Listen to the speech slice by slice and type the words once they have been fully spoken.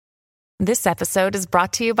This episode is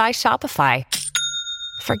brought to you by Shopify.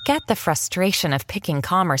 Forget the frustration of picking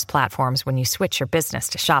commerce platforms when you switch your business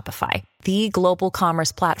to Shopify, the global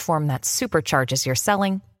commerce platform that supercharges your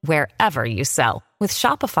selling wherever you sell. With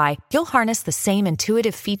Shopify, you'll harness the same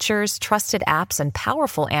intuitive features, trusted apps, and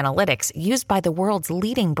powerful analytics used by the world's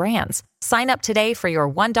leading brands. Sign up today for your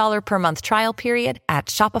 $1 per month trial period at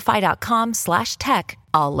shopify.com/tech,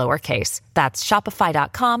 all lowercase. That's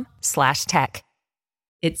shopify.com/tech.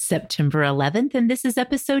 It's September 11th, and this is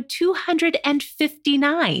episode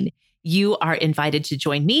 259. You are invited to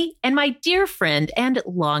join me and my dear friend and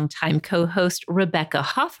longtime co-host, Rebecca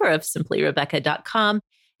Hoffer of simplyrebecca.com,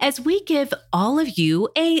 as we give all of you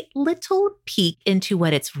a little peek into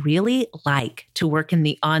what it's really like to work in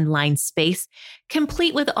the online space,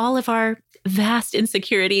 complete with all of our vast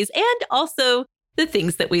insecurities and also the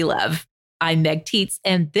things that we love. I'm Meg Tietz,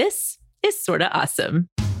 and this is Sorta Awesome.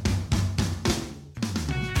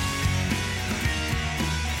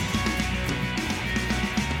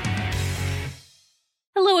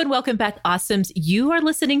 Hello and welcome back, Awesomes. You are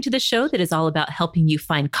listening to the show that is all about helping you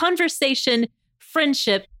find conversation,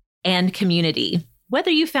 friendship, and community.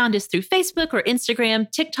 Whether you found us through Facebook or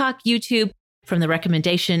Instagram, TikTok, YouTube, from the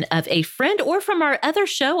recommendation of a friend, or from our other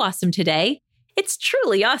show, Awesome Today, it's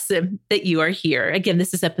truly awesome that you are here. Again,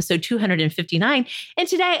 this is episode 259, and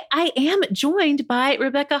today I am joined by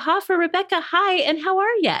Rebecca Hoffer. Rebecca, hi, and how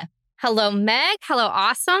are you? Hello, Meg. Hello,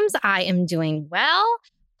 Awesomes. I am doing well.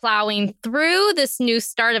 Plowing through this new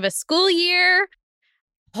start of a school year,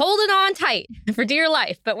 holding on tight for dear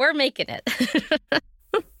life, but we're making it.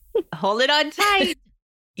 Hold it on tight.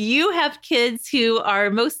 You have kids who are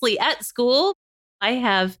mostly at school. I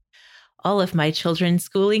have all of my children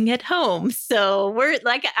schooling at home. So we're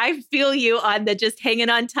like, I feel you on the just hanging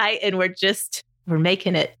on tight, and we're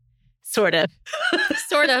making it, sort of.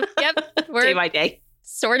 Sort of. Yep. We're day by day.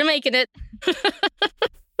 Sort of making it.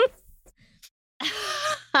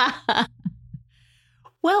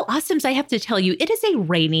 Well, Awesomes, I have to tell you, it is a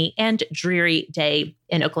rainy and dreary day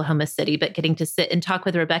in Oklahoma City, but getting to sit and talk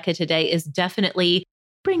with Rebecca today is definitely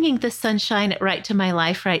bringing the sunshine right to my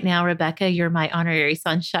life right now. Rebecca, you're my honorary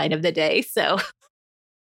sunshine of the day. So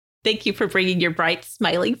thank you for bringing your bright,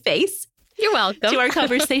 smiling face. You're welcome. To our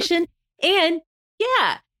conversation. And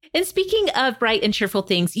speaking of bright and cheerful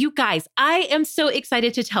things, you guys, I am so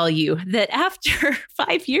excited to tell you that after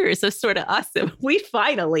 5 years of Sorta Awesome, we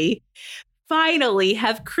finally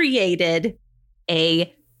have created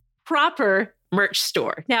a proper merch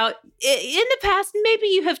store. Now, in the past, maybe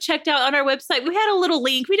you have checked out on our website, we had a little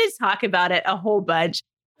link. We didn't talk about it a whole bunch.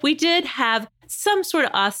 We did have some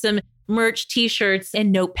Sorta Awesome merch, t-shirts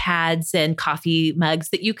and notepads and coffee mugs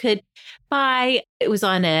that you could buy. It was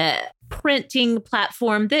on a printing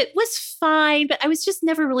platform that was fine, but I was just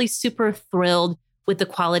never really super thrilled with the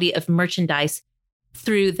quality of merchandise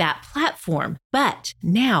through that platform. But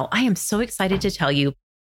now I am so excited to tell you,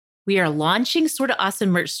 we are launching Sorta Awesome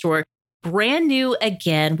merch store, brand new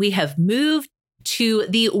again. We have moved to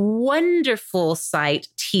the wonderful site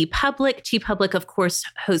TeePublic. TeePublic, of course,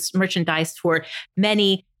 hosts merchandise for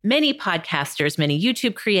many podcasters, many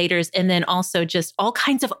YouTube creators, and then also just all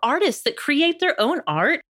kinds of artists that create their own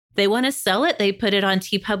art. They want to sell it. They put it on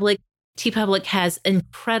TeePublic. TeePublic has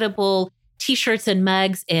incredible t-shirts and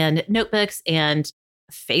mugs and notebooks and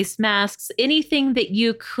face masks, anything that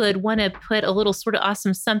you could want to put a little Sorta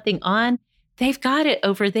Awesome something on, they've got it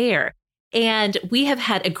over there. And we have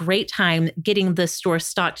had a great time getting the store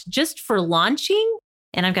stocked just for launching.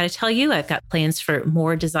 And I've got to tell you, I've got plans for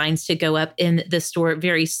more designs to go up in the store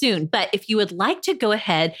very soon. But if you would like to go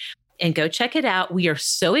ahead and go check it out, we are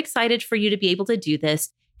so excited for you to be able to do this.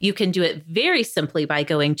 You can do it very simply by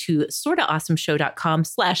going to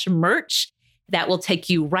sortaawesomeshow.com/merch. That will take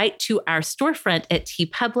you right to our storefront at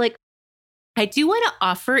TeePublic. I do want to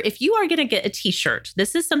offer, if you are going to get a t-shirt,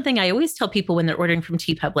 this is something I always tell people when they're ordering from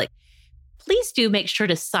TeePublic. Please do make sure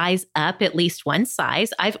to size up at least one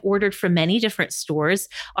size. I've ordered from many different stores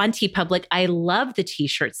on TeePublic. I love the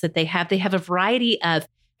t-shirts that they have. They have a variety of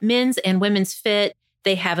men's and women's fit.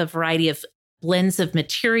 They have a variety of blends of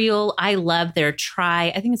material. I love their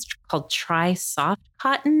I think it's called Tri Soft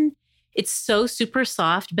Cotton. It's so super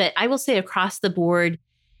soft, but I will say across the board,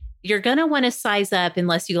 you're going to want to size up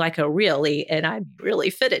unless you like a really, and I'm really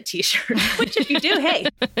fitted t-shirt, which if you do, hey,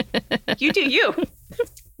 you do you.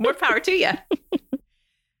 More power to you.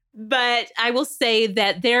 But I will say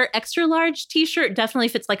that their extra large t-shirt definitely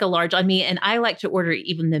fits like a large on me. And I like to order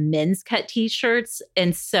even the men's cut t-shirts.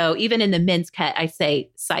 And so even in the men's cut, I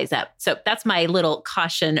say size up. So that's my little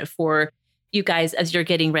caution for you guys as you're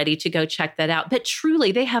getting ready to go check that out. But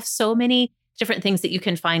truly, they have so many different things that you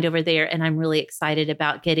can find over there. And I'm really excited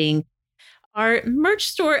about getting our merch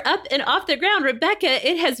store up and off the ground. Rebecca,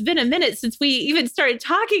 it has been a minute since we even started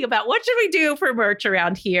talking about what should we do for merch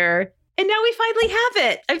around here. And now we finally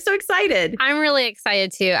have it. I'm so excited. I'm really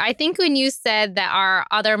excited too. I think when you said that our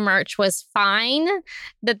other merch was fine,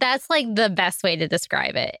 that's like the best way to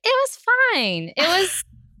describe it. It was fine. It was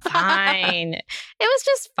fine. It was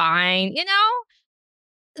just fine. You know,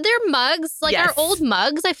 they're mugs, like our old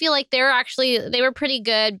mugs. I feel like they were pretty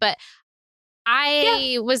good, but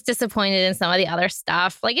I was disappointed in some of the other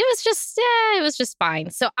stuff. Like it was just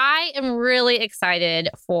fine. So I am really excited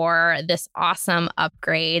for this awesome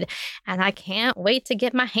upgrade and I can't wait to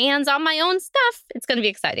get my hands on my own stuff. It's going to be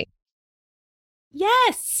exciting.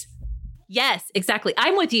 Yes, exactly.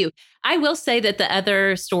 I'm with you. I will say that the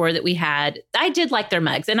other store that we had, I did like their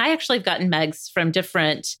mugs, and I actually have gotten mugs from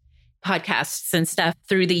different podcasts and stuff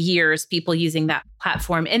through the years, people using that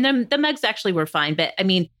platform. And the mugs actually were fine. But I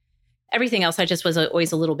mean, everything else, I just was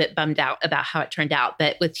always a little bit bummed out about how it turned out.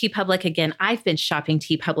 But with TeePublic, again, I've been shopping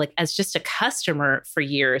TeePublic as just a customer for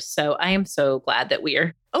years. So I am so glad that we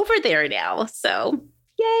are over there now. So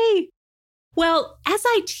yay. Well, as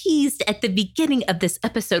I teased at the beginning of this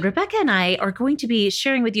episode, Rebecca and I are going to be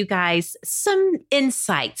sharing with you guys some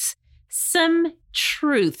insights, some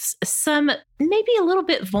truths, some maybe a little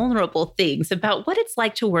bit vulnerable things about what it's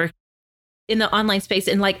like to work in the online space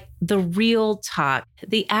and like the real talk,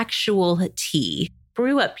 the actual tea.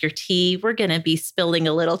 Brew up your tea. We're going to be spilling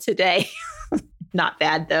a little today. Not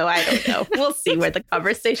bad, though. I don't know. We'll see where the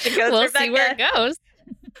conversation goes. We'll Rebecca. see where it goes.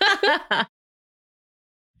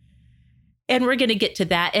 And we're going to get to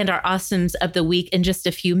that and our awesomes of the week in just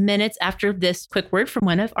a few minutes after this quick word from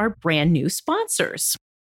one of our brand new sponsors.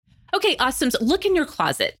 Okay, awesomes, look in your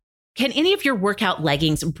closet. Can any of your workout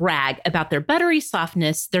leggings brag about their buttery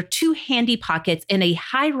softness, their two handy pockets, and a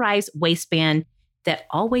high-rise waistband that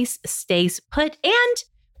always stays put and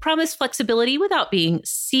promise flexibility without being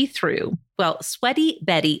see-through? Well, Sweaty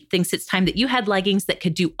Betty thinks it's time that you had leggings that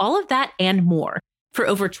could do all of that and more. For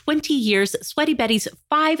over 20 years, Sweaty Betty's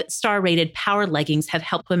 5-star rated power leggings have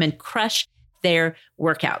helped women crush their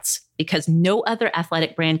workouts because no other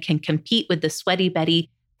athletic brand can compete with the Sweaty Betty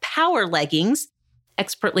power leggings,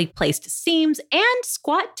 expertly placed seams, and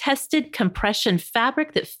squat-tested compression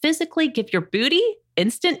fabric that physically give your booty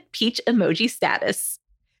instant peach emoji status.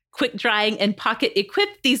 Quick drying and pocket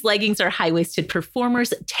equipped, these leggings are high-waisted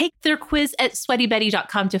performers. Take their quiz at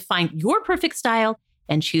sweatybetty.com to find your perfect style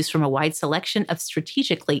and choose from a wide selection of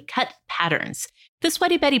strategically cut patterns. The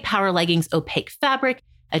Sweaty Betty Power Leggings opaque fabric,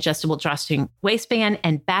 adjustable drawstring waistband,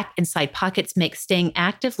 and back and side pockets make staying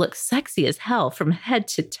active look sexy as hell from head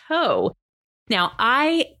to toe. Now,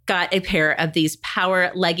 I got a pair of these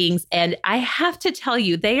power leggings, and I have to tell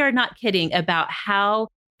you, they are not kidding about how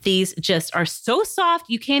these just are so soft.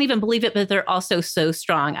 You can't even believe it, but they're also so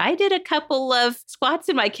strong. I did a couple of squats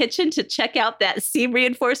in my kitchen to check out that seam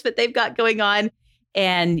reinforcement they've got going on.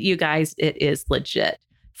 And you guys, it is legit.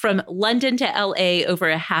 From London to LA, over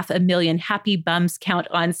 500,000 happy bums count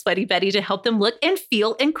on Sweaty Betty to help them look and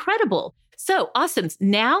feel incredible. So, awesomes,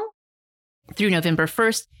 now through November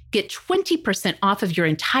 1st, get 20% off of your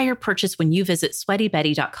entire purchase when you visit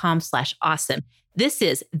sweatybetty.com/awesome. This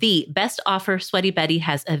is the best offer Sweaty Betty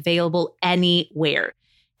has available anywhere.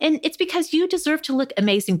 And it's because you deserve to look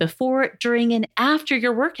amazing before, during, and after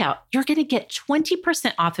your workout. You're going to get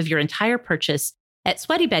 20% off of your entire purchase at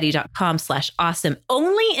sweatybetty.com/awesome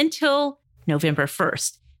only until November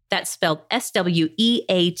 1st. That's spelled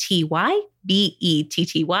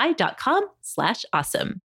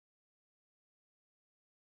SWEATYBETTY.com/awesome.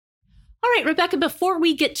 All right, Rebecca, before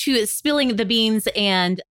we get to spilling the beans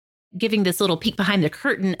and giving this little peek behind the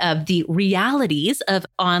curtain of the realities of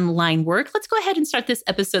online work, let's go ahead and start this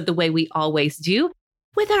episode the way we always do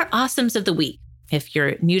with our awesomes of the week. If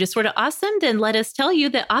you're new to Sorta Awesome, then let us tell you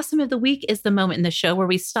that Awesome of the Week is the moment in the show where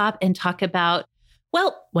we stop and talk about,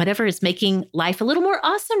 well, whatever is making life a little more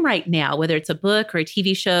awesome right now, whether it's a book or a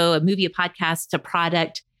TV show, a movie, a podcast, a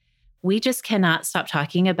product. We just cannot stop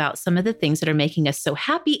talking about some of the things that are making us so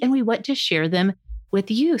happy, and we want to share them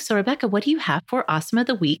with you. So, Rebecca, what do you have for Awesome of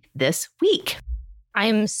the Week this week?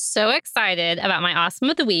 I'm so excited about my Awesome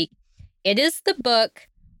of the Week. It is the book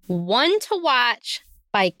One to Watch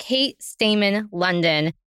by Kate Stayman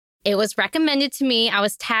London. It was recommended to me. I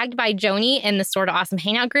was tagged by Joni in the Sorta Awesome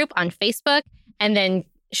Hangout group on Facebook, and then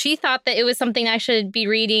she thought that it was something I should be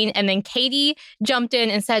reading. And then Katie jumped in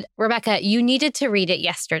and said, Rebecca, you needed to read it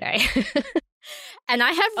yesterday. And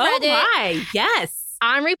I have read it. Oh my, yes.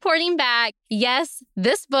 I'm reporting back. Yes,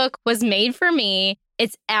 this book was made for me.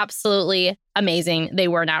 It's absolutely amazing. They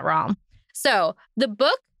were not wrong. So the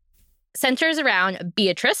book centers around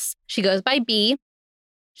Beatrice. She goes by B.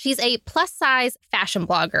 She's a plus-size fashion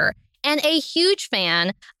blogger and a huge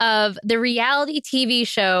fan of the reality TV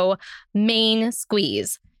show Main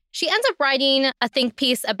Squeeze. She ends up writing a think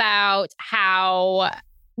piece about how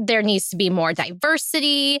there needs to be more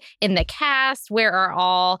diversity in the cast. Where are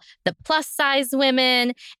all the plus-size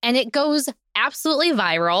women? And it goes absolutely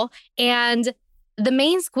viral. And the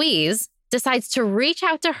Main Squeeze decides to reach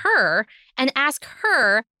out to her and ask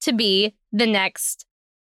her to be the next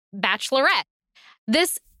Bachelorette.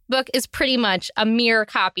 This book is pretty much a mirror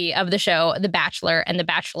copy of the show The Bachelor and The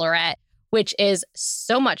Bachelorette, which is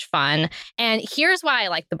so much fun. And here's why I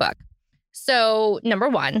like the book. So, number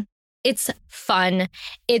one, it's fun,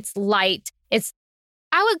 it's light,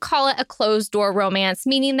 I would call it a closed door romance,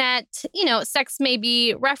 meaning that, sex may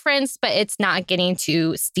be referenced, but it's not getting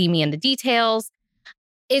too steamy in the details.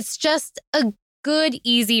 It's just a good,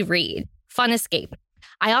 easy read, fun escape.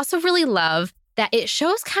 I also really love that it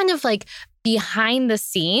shows kind of like behind the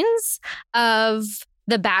scenes of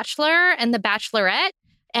The Bachelor and The Bachelorette.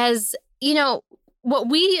 As, what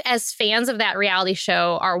we as fans of that reality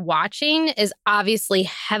show are watching is obviously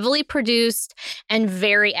heavily produced and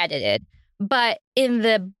very edited. But in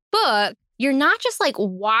the book, you're not just like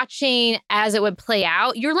watching as it would play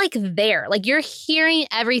out. You're like there, like you're hearing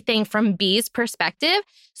everything from B's perspective.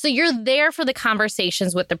 So you're there for the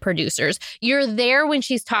conversations with the producers. You're there when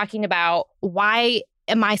she's talking about why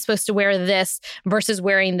am I supposed to wear this versus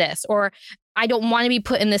wearing this? Or I don't want to be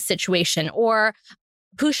put in this situation. Or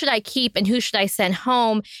who should I keep and who should I send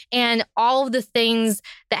home? And all of the things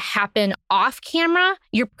that happen off camera,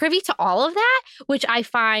 you're privy to all of that, which I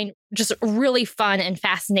find just really fun and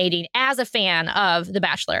fascinating as a fan of The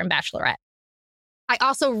Bachelor and Bachelorette. I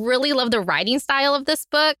also really love the writing style of this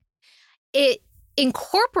book. It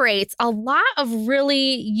incorporates a lot of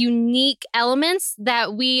really unique elements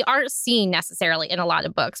that we aren't seeing necessarily in a lot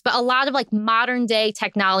of books, but a lot of like modern day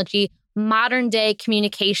technology, modern day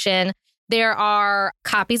communication. There are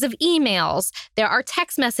copies of emails. There are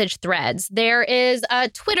text message threads. There is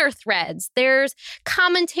Twitter threads. There's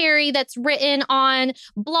commentary that's written on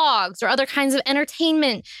blogs or other kinds of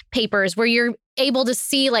entertainment papers where you're able to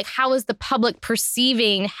see like how is the public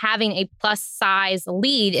perceiving having a plus size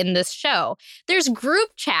lead in this show. There's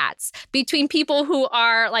group chats between people who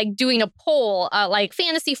are like doing a poll, like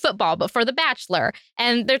fantasy football, but for The Bachelor,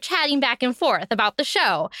 and they're chatting back and forth about the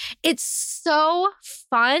show. It's so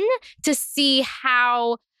fun to see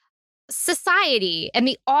how society and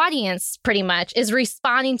the audience pretty much is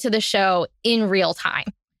responding to the show in real time.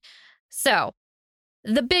 So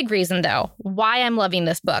the big reason, though, why I'm loving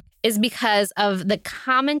this book is because of the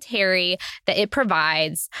commentary that it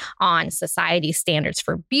provides on society's standards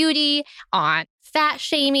for beauty, on fat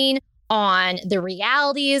shaming, on the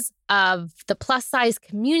realities of the plus size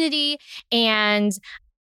community, and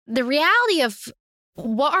the reality of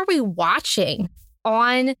what are we watching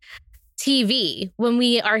on TV when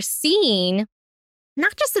we are seeing,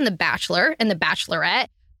 not just in The Bachelor and The Bachelorette,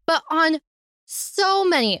 but on so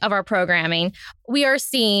many of our programming, we are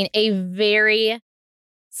seeing a very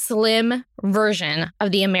slim version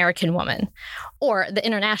of the American woman or the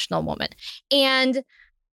international woman. And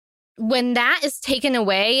when that is taken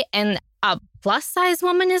away and a plus size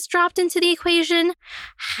woman is dropped into the equation,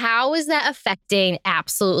 how is that affecting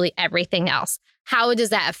absolutely everything else? How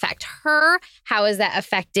does that affect her? How is that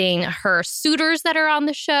affecting her suitors that are on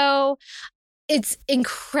the show? It's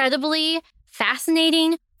incredibly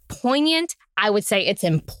fascinating, poignant. I would say it's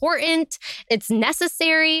important. It's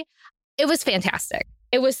necessary. It was fantastic.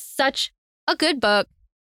 It was such a good book.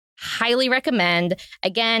 Highly recommend.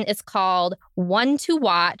 Again, it's called One to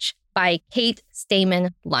Watch by Kate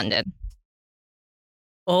Stayman London.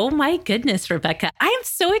 Oh my goodness, Rebecca. I am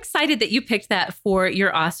so excited that you picked that for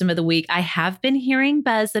your Awesome of the Week. I have been hearing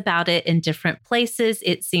buzz about it in different places.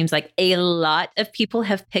 It seems like a lot of people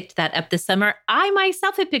have picked that up this summer. I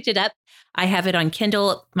myself have picked it up. I have it on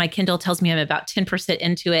Kindle. My Kindle tells me I'm about 10%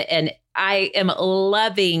 into it, and I am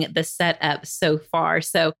loving the setup so far.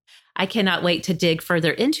 So I cannot wait to dig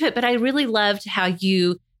further into it. But I really loved how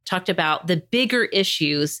you talked about the bigger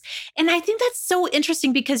issues. And I think that's so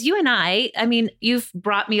interesting because you and I mean, you've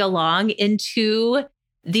brought me along into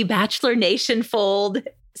the Bachelor Nation fold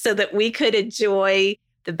so that we could enjoy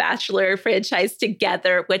the Bachelor franchise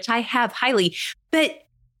together, which I have highly. But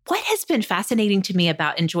what has been fascinating to me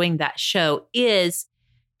about enjoying that show is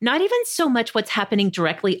not even so much what's happening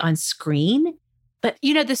directly on screen, but,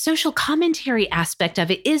 the social commentary aspect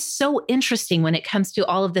of it is so interesting when it comes to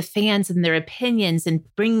all of the fans and their opinions and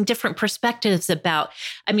bringing different perspectives about,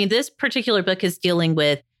 this particular book is dealing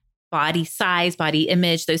with body size, body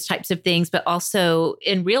image, those types of things. But also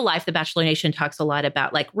in real life, the Bachelor Nation talks a lot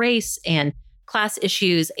about like race and class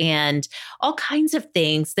issues and all kinds of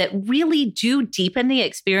things that really do deepen the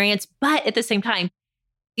experience. But at the same time,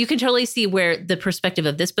 you can totally see where the perspective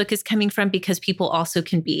of this book is coming from, because people also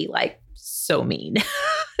can be like so mean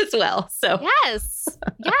as well. So yes,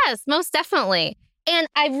 most definitely. And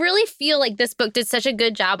I really feel like this book did such a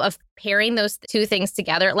good job of pairing those two things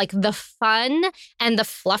together, like the fun and the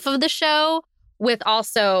fluff of the show with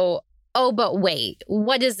also, oh, but wait,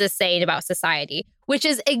 what is this saying about society? Which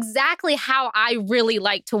is exactly how I really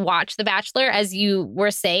like to watch The Bachelor, as you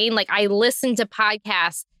were saying. Like, I listen to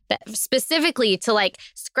podcasts that specifically to like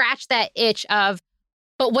scratch that itch of,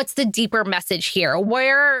 but what's the deeper message here?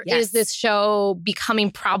 Where is this show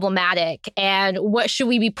becoming problematic, and what should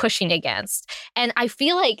we be pushing against? And I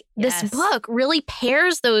feel like this book really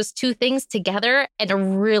pairs those two things together in a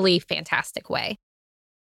really fantastic way.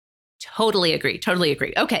 Totally agree.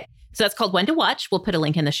 Okay, so that's called When to Watch. We'll put a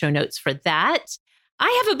link in the show notes for that.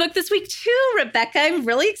 I have a book this week too, Rebecca. I'm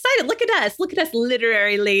really excited. Look at us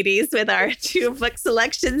literary ladies with our 2 book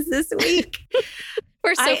selections this week.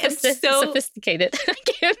 We're so sophisticated.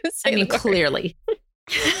 I mean, clearly.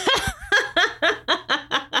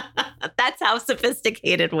 That's how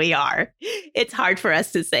sophisticated we are. It's hard for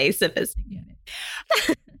us to say sophisticated.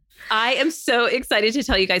 I am so excited to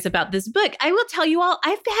tell you guys about this book. I will tell you all,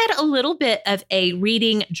 I've had a little bit of a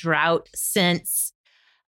reading drought since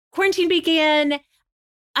quarantine began.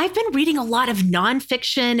 I've been reading a lot of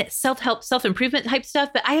nonfiction, self-help, self-improvement type stuff,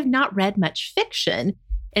 but I have not read much fiction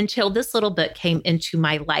until this little book came into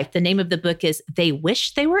my life. The name of the book is They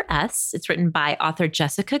Wish They Were Us. It's written by author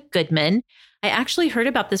Jessica Goodman. I actually heard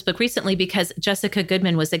about this book recently because Jessica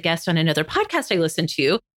Goodman was a guest on another podcast I listened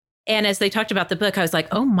to. And as they talked about the book, I was like,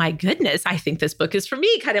 oh my goodness, I think this book is for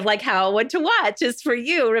me. Kind of like how When to Watch is for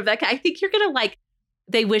you, Rebecca. I think you're going to like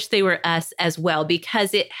They Wish They Were Us as well,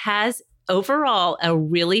 because it has overall a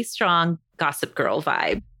really strong Gossip Girl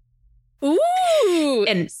vibe. Ooh,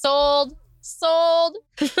 and sold.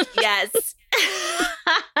 Yes.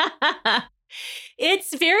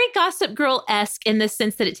 It's very Gossip Girl-esque in the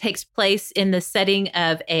sense that it takes place in the setting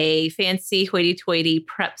of a fancy hoity-toity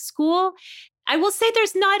prep school. I will say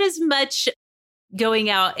there's not as much going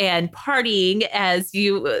out and partying as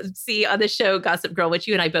you see on the show Gossip Girl, which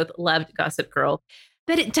you and I both loved Gossip Girl.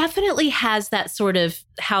 But it definitely has that sort of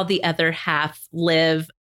how the other half live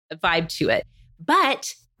vibe to it.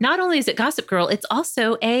 But not only is it Gossip Girl, it's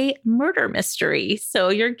also a murder mystery. So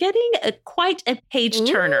you're getting quite a page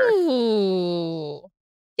turner. Ooh.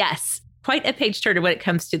 Yes, quite a page turner when it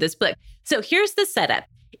comes to this book. So here's the setup.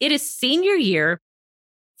 It is senior year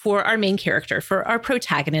for our main character, for our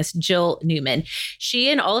protagonist, Jill Newman. She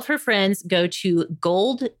and all of her friends go to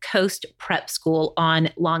Gold Coast Prep School on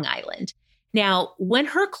Long Island. Now, when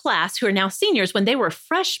her class, who are now seniors, when they were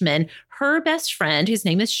freshmen, her best friend, whose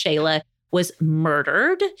name is Shayla, was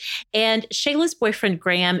murdered. And Shayla's boyfriend,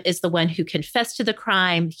 Graham, is the one who confessed to the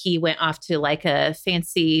crime. He went off to like a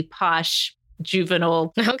fancy, posh,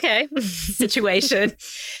 juvenile situation.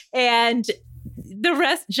 And the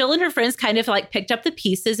rest, Jill and her friends kind of like picked up the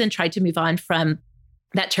pieces and tried to move on from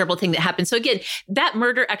that terrible thing that happened. So again, that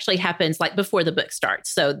murder actually happens like before the book starts.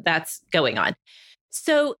 So that's going on.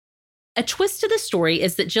 So a twist to the story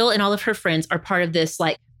is that Jill and all of her friends are part of this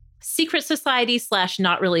like secret society /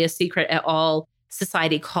 not really a secret at all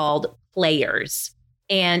society called Players.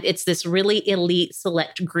 And it's this really elite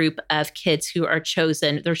select group of kids who are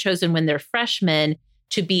chosen. They're chosen when they're freshmen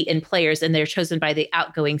to be in Players, and they're chosen by the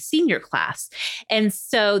outgoing senior class. And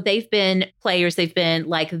so they've been Players. They've been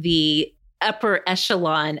like the upper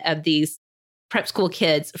echelon of these prep school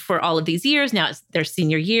kids for all of these years. Now it's their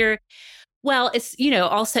senior year. Well, it's,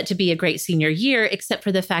 all set to be a great senior year, except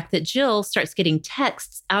for the fact that Jill starts getting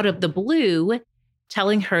texts out of the blue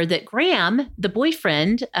telling her that Graham, the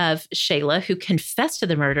boyfriend of Shayla, who confessed to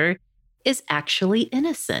the murder, is actually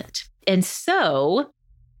innocent. And so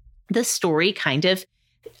the story kind of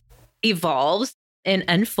evolves and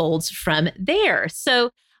unfolds from there. So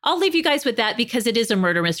I'll leave you guys with that because it is a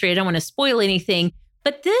murder mystery. I don't want to spoil anything.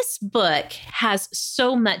 But this book has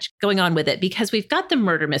so much going on with it because we've got the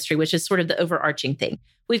murder mystery, which is sort of the overarching thing.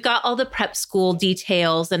 We've got all the prep school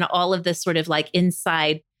details and all of this sort of like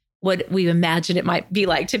inside what we imagine it might be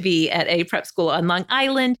like to be at a prep school on Long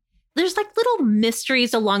Island. There's like little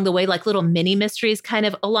mysteries along the way, like little mini mysteries kind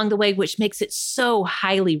of along the way, which makes it so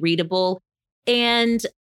highly readable. And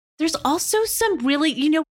there's also some really,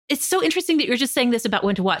 it's so interesting that you're just saying this about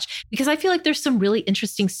When to Watch, because I feel like there's some really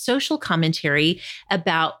interesting social commentary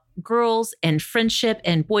about girls and friendship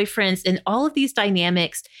and boyfriends and all of these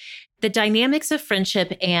dynamics, the dynamics of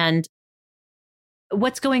friendship and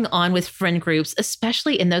what's going on with friend groups,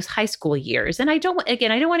 especially in those high school years. And I don't want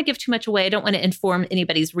to give too much away. I don't want to inform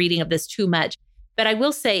anybody's reading of this too much. But I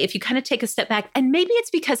will say, if you kind of take a step back, and maybe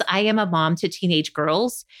it's because I am a mom to teenage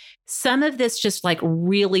girls, some of this just like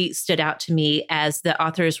really stood out to me as the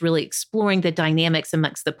author is really exploring the dynamics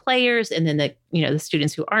amongst the players and then the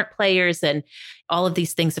students who aren't players and all of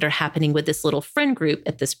these things that are happening with this little friend group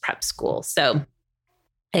at this prep school. So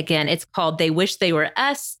again, it's called They Wish They Were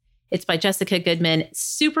Us. It's by Jessica Goodman,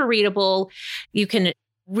 super readable. You can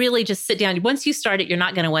really just sit down. Once you start it, you're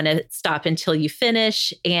not going to want to stop until you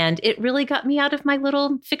finish. And it really got me out of my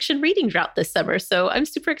little fiction reading drought this summer. So I'm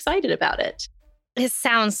super excited about it. It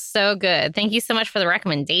sounds so good. Thank you so much for the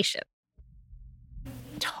recommendation.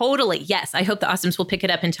 Totally. Yes. I hope the Awesomes will pick it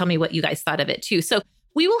up and tell me what you guys thought of it too. So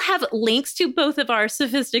we will have links to both of our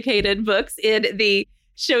sophisticated books in the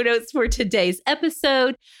show notes for today's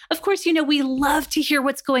episode. Of course, we love to hear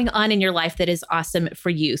what's going on in your life that is awesome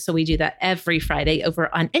for you. So we do that every Friday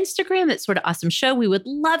over on Instagram. It's Sort of Awesome Show. We would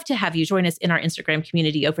love to have you join us in our Instagram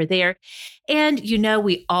community over there. And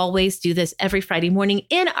we always do this every Friday morning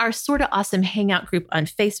in our Sort of Awesome Hangout group on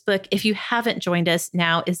Facebook. If you haven't joined us,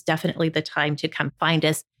 now is definitely the time to come find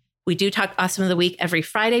us. We do talk Awesome of the Week every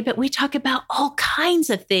Friday, but we talk about all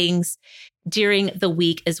kinds of things during the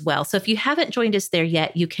week as well. So if you haven't joined us there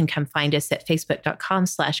yet, you can come find us at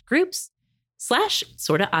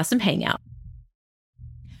facebook.com/groups/Sort of Awesome Hangout.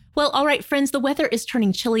 Well, all right, friends, the weather is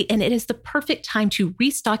turning chilly and it is the perfect time to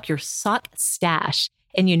restock your sock stash.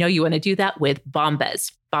 And you want to do that with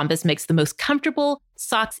Bombas. Bombas makes the most comfortable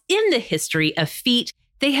socks in the history of feet.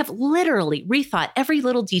 They have literally rethought every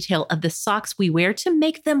little detail of the socks we wear to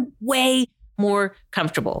make them way more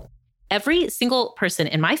comfortable. Every single person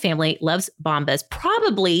in my family loves Bombas.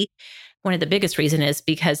 Probably one of the biggest reasons is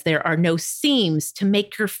because there are no seams to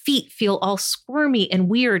make your feet feel all squirmy and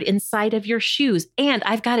weird inside of your shoes. And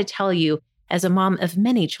I've got to tell you, as a mom of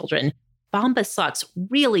many children, Bombas socks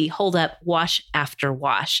really hold up wash after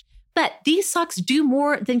wash. But these socks do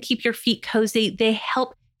more than keep your feet cozy. They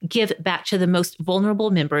help give back to the most vulnerable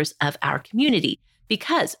members of our community.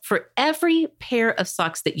 Because for every pair of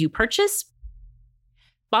socks that you purchase,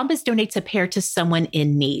 Bombas donates a pair to someone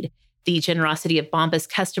in need. The generosity of Bombas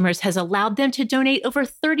customers has allowed them to donate over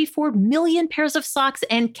 34 million pairs of socks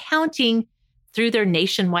and counting through their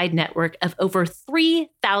nationwide network of over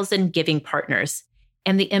 3,000 giving partners.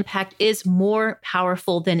 And the impact is more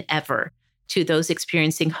powerful than ever. To those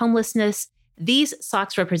experiencing homelessness, these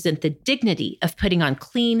socks represent the dignity of putting on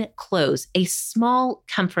clean clothes, a small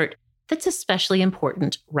comfort that's especially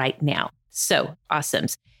important right now. So,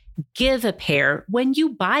 Awesomes, give a pair when you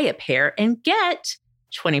buy a pair and get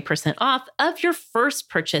 20% off of your first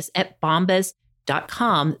purchase at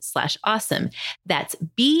bombas.com/awesome. That's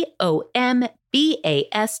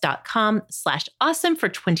BOMBAS.com/awesome for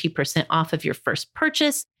 20% off of your first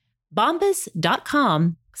purchase.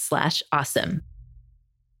 Bombas.com/awesome.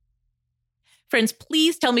 Friends,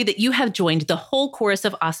 please tell me that you have joined the whole chorus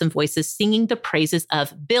of awesome voices singing the praises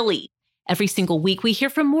of Billie. Every single week, we hear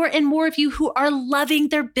from more and more of you who are loving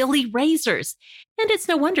their Billie razors. And it's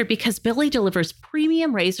no wonder because Billie delivers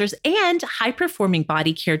premium razors and high-performing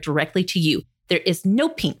body care directly to you. There is no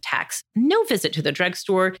pink tax, no visit to the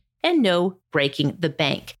drugstore, and no breaking the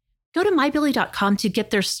bank. Go to mybillie.com to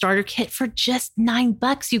get their starter kit for just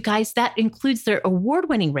 $9, you guys. That includes their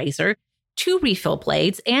award-winning razor, 2 refill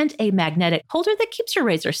blades, and a magnetic holder that keeps your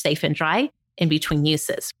razor safe and dry in between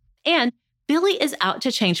uses. And Billie is out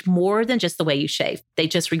to change more than just the way you shave. They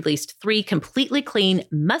just released 3 completely clean,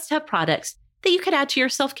 must-have products that you could add to your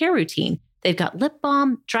self-care routine. They've got lip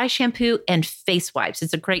balm, dry shampoo, and face wipes.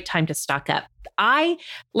 It's a great time to stock up. I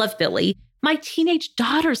love Billie. My teenage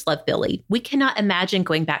daughters love Billie. We cannot imagine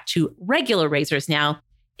going back to regular razors now.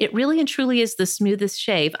 It really and truly is the smoothest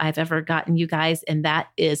shave I've ever gotten, you guys, and that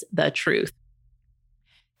is the truth.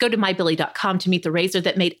 Go to mybillie.com to meet the razor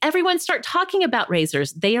that made everyone start talking about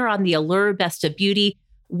razors. They are on the Allure Best of Beauty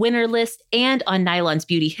winner list and on Nylon's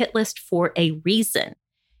beauty hit list for a reason.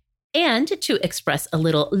 And to express a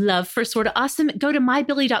little love for Sort of Awesome, go to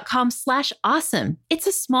mybillie.com/awesome. It's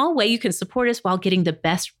a small way you can support us while getting the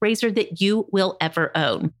best razor that you will ever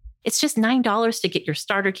own. It's just $9 to get your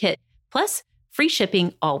starter kit, plus free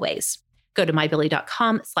shipping always. Go to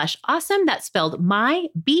mybillie.com/awesome. That's spelled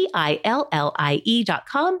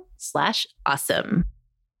mybillie.com/awesome.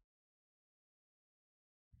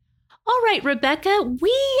 All right, Rebecca,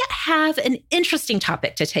 we have an interesting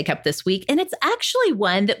topic to take up this week. And it's actually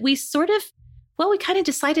one that we kind of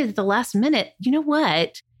decided at the last minute, you know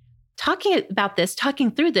what?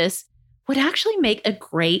 Talking through this would actually make a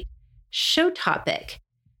great show topic.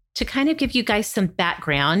 To kind of give you guys some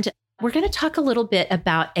background, we're going to talk a little bit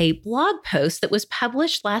about a blog post that was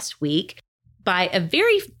published last week by a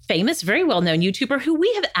very famous, very well-known YouTuber who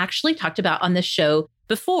we have actually talked about on the show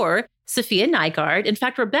before, Safiya Nygaard. In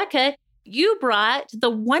fact, Rebecca, you brought the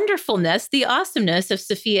wonderfulness, the awesomeness of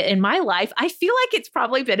Safiya in my life. I feel like it's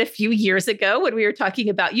probably been a few years ago when we were talking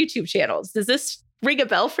about YouTube channels. Does this ring a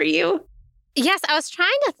bell for you? Yes, I was trying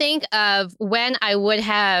to think of when I would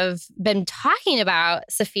have been talking about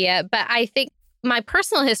Safiya, but I think my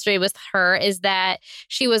personal history with her is that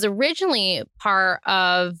she was originally part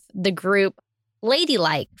of the group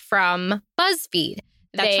Ladylike from BuzzFeed.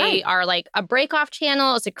 That's They right. are like a break-off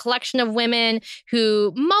channel. It's a collection of women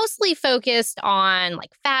who mostly focused on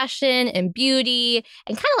like fashion and beauty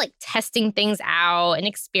and kind of like testing things out and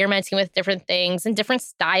experimenting with different things and different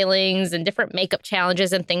stylings and different makeup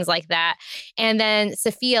challenges and things like that. And then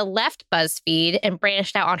Safiya left BuzzFeed and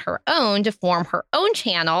branched out on her own to form her own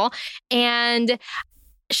channel. And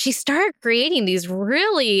she started creating these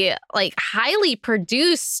really like highly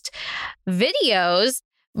produced videos,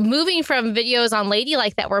 moving from videos on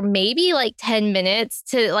Ladylike that were maybe like 10 minutes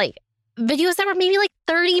to like videos that were maybe like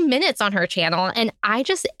 30 minutes on her channel. And I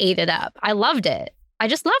just ate it up. I loved it. I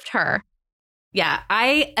just loved her. Yeah,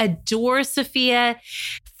 I adore Safiya.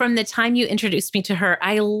 From the time you introduced me to her,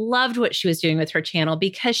 I loved what she was doing with her channel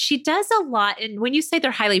because she does a lot. And when you say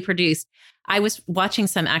they're highly produced, I was watching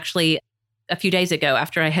some actually a few days ago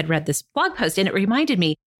after I had read this blog post, and it reminded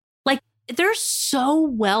me, like, they're so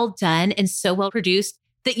well done and so well produced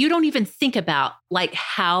that you don't even think about like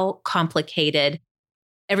how complicated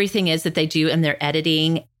everything is that they do in their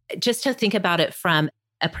editing. Just to think about it from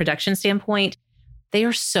a production standpoint, they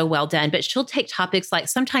are so well done. But she'll take topics like,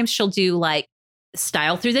 sometimes she'll do like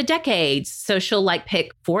style through the decades. So she'll like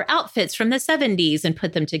pick 4 outfits from the 70s and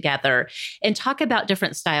put them together and talk about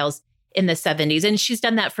different styles in the 70s. And she's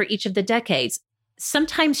done that for each of the decades.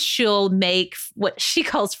 Sometimes she'll make what she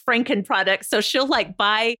calls Franken products. So she'll like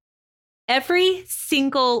buy every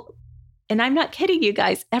single, and I'm not kidding you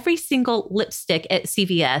guys, every single lipstick at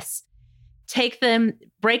CVS, take them,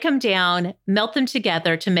 break them down, melt them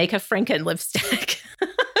together to make a Franken lipstick.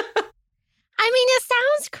 I mean, it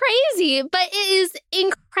sounds crazy, but it is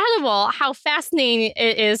incredible how fascinating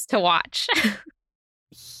it is to watch.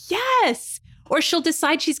 Yes. Or she'll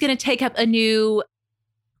decide she's going to take up a new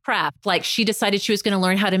craft. Like she decided she was going to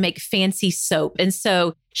learn how to make fancy soap. And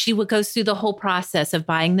so she would go through the whole process of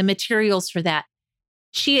buying the materials for that.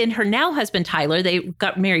 She and her now husband, Tyler, they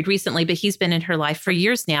got married recently, but he's been in her life for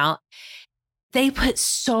years now. They put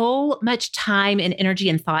so much time and energy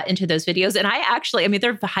and thought into those videos. And I mean,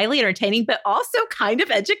 they're highly entertaining, but also kind of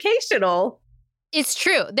educational. It's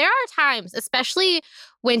true. There are times, especially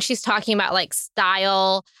when she's talking about like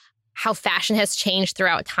style, how fashion has changed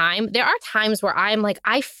throughout time. There are times where I'm like,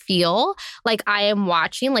 I feel like I am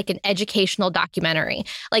watching like an educational documentary.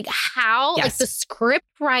 Like how like the script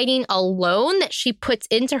writing alone that she puts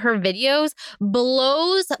into her videos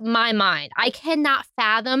blows my mind. I cannot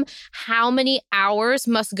fathom how many hours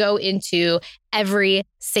must go into every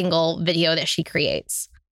single video that she creates.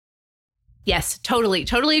 Yes, totally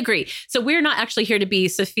agree. So we're not actually here to be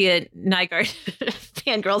Safiya Nygaard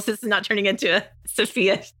fangirls. This is not turning into a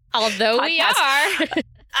Safiya Although podcast. we are.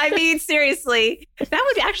 I mean, seriously, that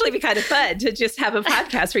would actually be kind of fun to just have a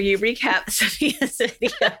podcast where you recap Safiya's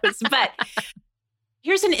videos. But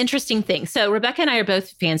here's an interesting thing. So Rebecca and I are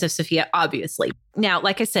both fans of Safiya, obviously. Now,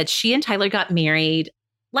 like I said, she and Tyler got married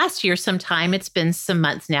last year sometime. It's been some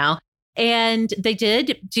months now. And they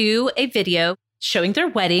did do a video showing their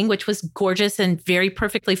wedding, which was gorgeous and very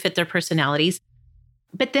perfectly fit their personalities.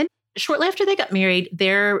 But then shortly after they got married,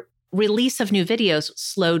 their release of new videos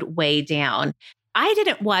slowed way down. I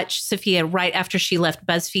didn't watch Safiya right after she left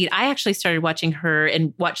BuzzFeed. I actually started watching her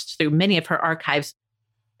and watched through many of her archives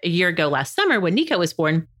a year ago last summer when Nico was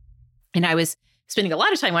born. And I was spending a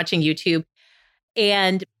lot of time watching YouTube.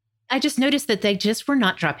 And I just noticed that they just were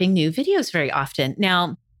not dropping new videos very often.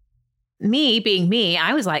 Now, me being me,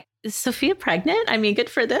 I was like, is Safiya pregnant? I mean, good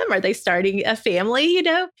for them. Are they starting a family, you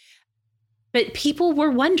know? But people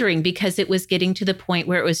were wondering because it was getting to the point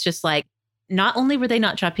where it was just like, not only were they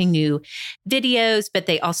not dropping new videos, but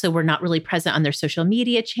they also were not really present on their social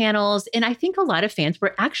media channels. And I think a lot of fans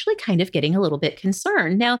were actually kind of getting a little bit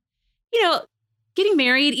concerned. Now, you know, getting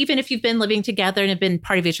married, even if you've been living together and have been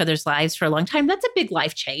part of each other's lives for a long time, that's a big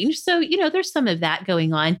life change. So, you know, there's some of that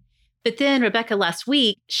going on. But then Rebecca last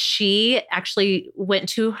week, she actually went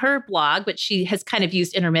to her blog, which she has kind of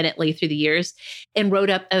used intermittently through the years, and wrote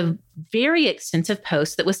up a very extensive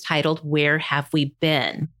post that was titled, "Where Have We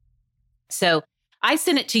Been?" So I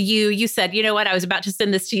sent it to you. You said, you know what? I was about to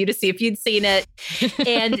send this to you to see if you'd seen it.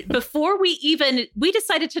 And before we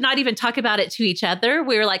decided to not even talk about it to each other.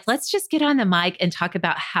 We were like, let's just get on the mic and talk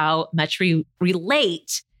about how much we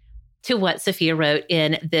relate to what Sophia wrote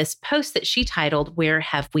in this post that she titled, Where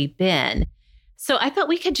Have We Been? So I thought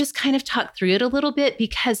we could just kind of talk through it a little bit,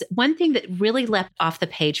 because one thing that really leapt off the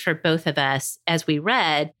page for both of us as we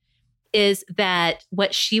read is that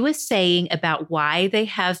what she was saying about why they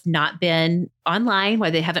have not been online, why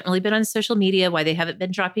they haven't really been on social media, why they haven't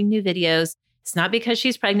been dropping new videos. It's not because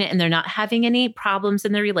she's pregnant and they're not having any problems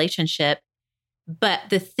in their relationship. But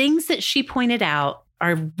the things that she pointed out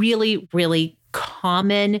are really, really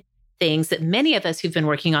common things that many of us who've been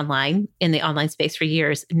working online in the online space for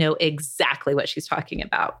years know exactly what she's talking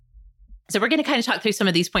about. So we're going to kind of talk through some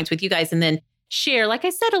of these points with you guys and then share, like I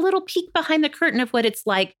said, a little peek behind the curtain of what it's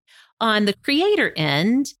like on the creator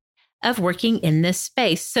end of working in this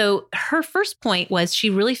space. So her first point was she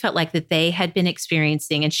really felt like that they had been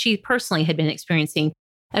experiencing, and she personally had been experiencing,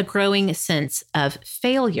 a growing sense of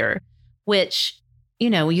failure, which, you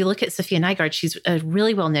know, when you look at Sophia Nygaard, she's a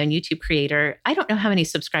really well-known YouTube creator. I don't know how many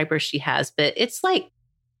subscribers she has, but it's like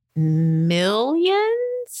millions.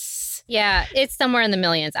 Yeah, it's somewhere in the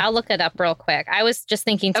millions. I'll look it up real quick. I was just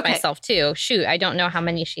thinking to myself too, shoot, I don't know how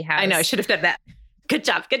many she has. I know, I should have done that. Good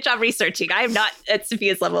job. Good job researching. I am not at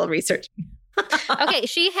Sophia's level of research. Okay,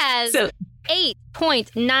 she has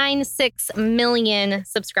 8.96 million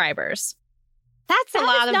subscribers. That's a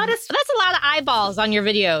lot of eyeballs on your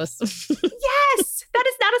videos. Yes, that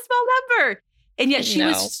is not a small number. And yet she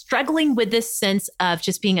was struggling with this sense of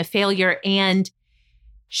just being a failure. And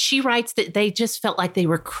she writes that they just felt like they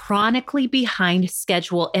were chronically behind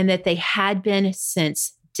schedule and that they had been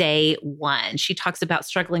since day one. She talks about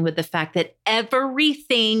struggling with the fact that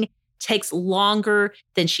everything takes longer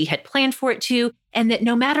than she had planned for it to, and that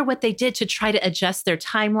no matter what they did to try to adjust their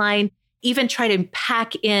timeline, even try to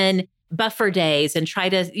pack in buffer days and try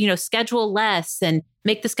to, schedule less and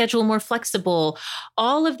make the schedule more flexible,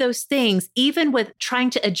 all of those things, even with trying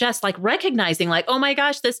to adjust, like recognizing like, oh my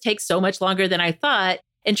gosh, this takes so much longer than I thought,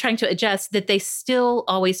 and trying to adjust, that they still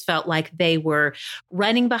always felt like they were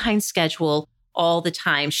running behind schedule all the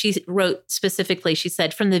time. She wrote specifically, she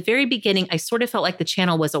said, from the very beginning, I sort of felt like the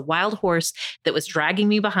channel was a wild horse that was dragging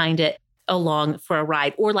me behind it along for a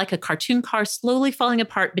ride, or like a cartoon car slowly falling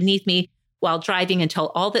apart beneath me while driving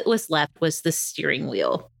until all that was left was the steering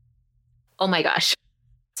wheel. Oh my gosh.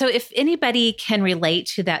 So if anybody can relate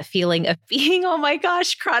to that feeling of being, oh my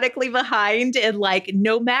gosh, chronically behind, and like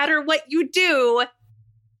no matter what you do,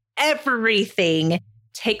 everything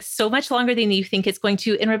takes so much longer than you think it's going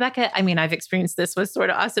to. And Rebecca, I mean, I've experienced this with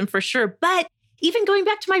Sorta Awesome for sure. But even going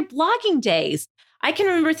back to my blogging days, I can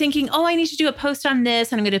remember thinking, oh, I need to do a post on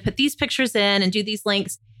this, and I'm going to put these pictures in and do these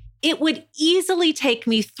links. It would easily take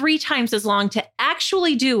me 3 times as long to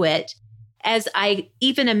actually do it as I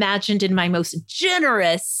even imagined in my most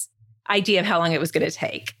generous idea of how long it was going to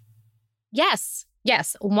take. Yes,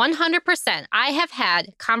 100%. I have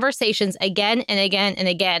had conversations again and again and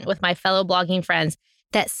again with my fellow blogging friends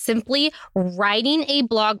that simply writing a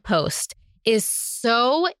blog post is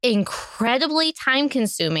so incredibly time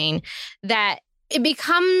consuming that it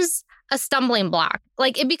becomes a stumbling block.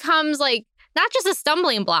 Like it becomes like not just a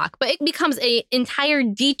stumbling block, but it becomes an entire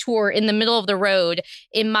detour in the middle of the road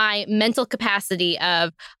in my mental capacity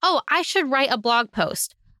of, oh, I should write a blog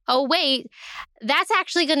post. Oh, wait, that's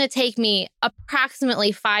actually going to take me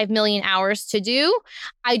approximately 5 million hours to do.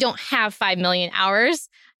 I don't have 5 million hours.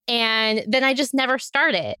 And then I just never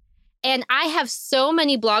start it. And I have so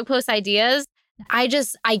many blog post ideas. I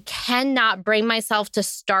cannot bring myself to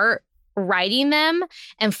start writing them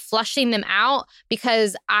and flushing them out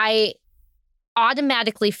because I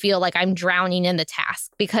automatically feel like I'm drowning in the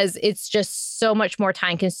task because it's just so much more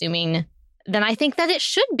time consuming than I think that it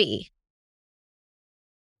should be.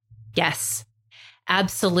 Yes,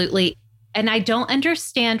 absolutely. And I don't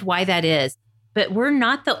understand why that is, but we're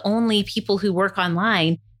not the only people who work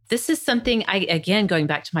online. This is something again, going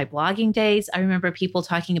back to my blogging days, I remember people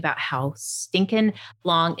talking about how stinking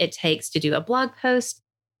long it takes to do a blog post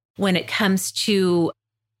when it comes to,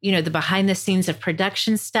 the behind the scenes of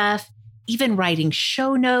production stuff, even writing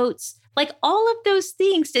show notes, like all of those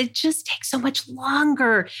things. It just takes so much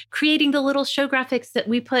longer. Creating the little show graphics that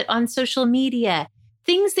we put on social media,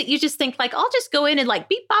 things that you just think like, I'll just go in and like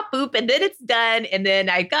beep, bop, boop, and then it's done. And then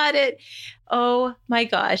I got it. Oh my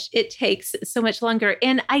gosh, it takes so much longer.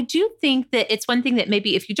 And I do think that it's one thing that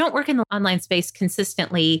maybe if you don't work in the online space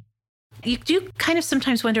consistently, you do kind of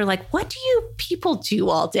sometimes wonder, like, what do you people do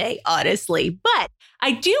all day, honestly? But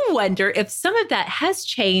I do wonder if some of that has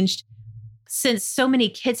changed since so many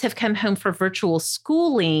kids have come home for virtual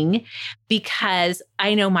schooling, because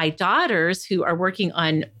I know my daughters who are working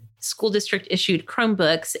on school district issued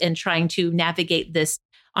Chromebooks and trying to navigate this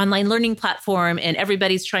online learning platform, and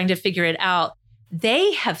everybody's trying to figure it out.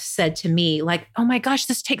 They have said to me like, oh my gosh,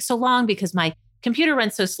 this takes so long because my computer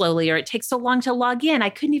runs so slowly, or it takes so long to log in. I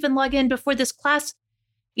couldn't even log in before this class.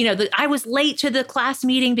 I was late to the class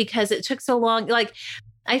meeting because it took so long. Like,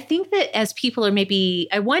 I think that as people are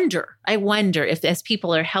I wonder if as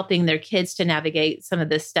people are helping their kids to navigate some of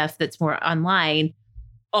this stuff that's more online,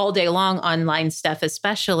 all day long online stuff,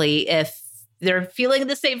 especially if they're feeling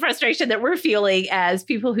the same frustration that we're feeling as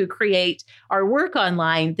people who create our work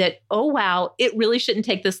online, that, oh, wow, it really shouldn't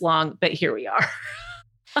take this long, but here we are.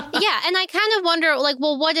 Yeah. And I kind of wonder, like,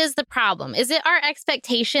 well, what is the problem? Is it our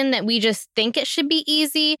expectation that we just think it should be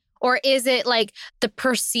easy? Or is it like the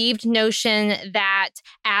perceived notion that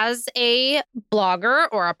as a blogger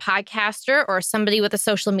or a podcaster or somebody with a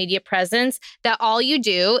social media presence, that all you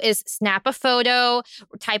do is snap a photo,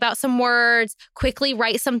 type out some words, quickly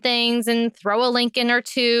write some things and throw a link in or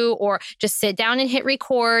two, or just sit down and hit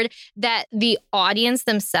record, that the audience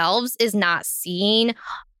themselves is not seeing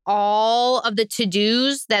all of the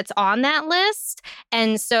to-dos that's on that list?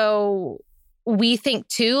 And so we think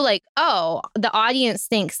too, like, oh, the audience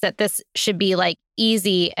thinks that this should be like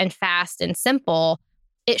easy and fast and simple.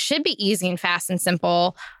 It should be easy and fast and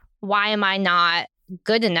simple. Why am I not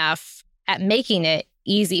good enough at making it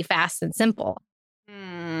easy, fast, and simple?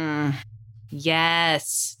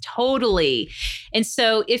 Yes, totally. And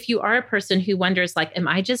so if you are a person who wonders, like, am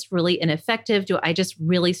I just really ineffective? Do I just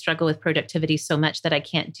really struggle with productivity so much that I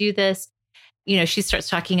can't do this? She starts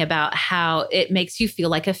talking about how it makes you feel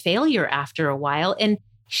like a failure after a while. And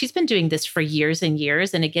she's been doing this for years and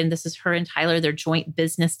years. And again, this is her and Tyler, their joint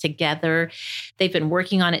business together. They've been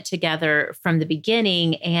working on it together from the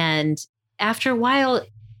beginning. And after a while,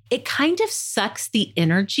 it kind of sucks the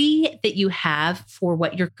energy that you have for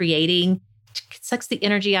what you're creating. It sucks the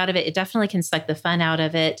energy out of it. It definitely can suck the fun out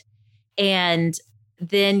of it. And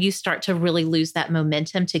then you start to really lose that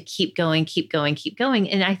momentum to keep going.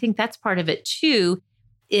 And I think that's part of it too,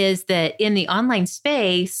 is that in the online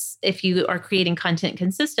space, if you are creating content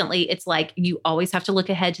consistently, it's like you always have to look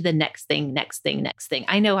ahead to the next thing.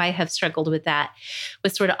 I know I have struggled with that,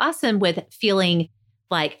 with Sorta Awesome, with feeling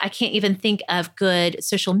like I can't even think of good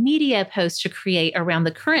social media posts to create around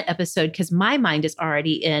the current episode because my mind is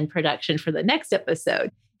already in production for the next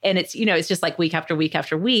episode. And it's, it's just like week after week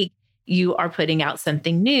after week, you are putting out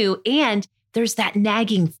something new. And there's that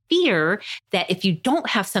nagging fear that if you don't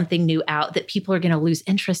have something new out, that people are going to lose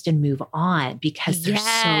interest and move on because there's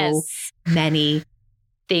so many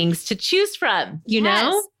things to choose from, you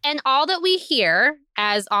know? And all that we hear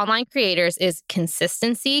as online creators is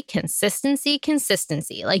consistency.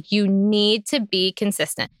 Like, you need to be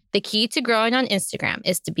consistent. The key to growing on Instagram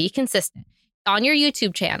is to be consistent. On your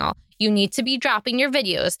YouTube channel, you need to be dropping your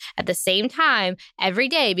videos at the same time every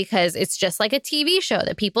day, because it's just like a TV show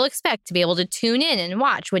that people expect to be able to tune in and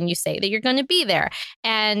watch when you say that you're going to be there.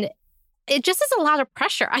 And it just is a lot of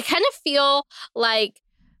pressure. I kind of feel like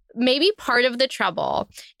maybe part of the trouble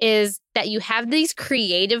is that you have these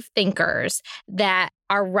creative thinkers that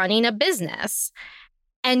are running a business.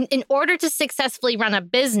 And in order to successfully run a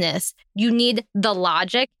business, you need the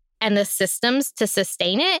logic and the systems to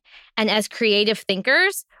sustain it. And as creative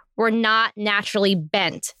thinkers, we're not naturally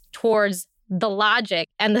bent towards the logic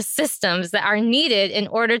and the systems that are needed in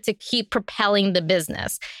order to keep propelling the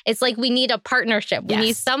business. It's like we need a partnership. We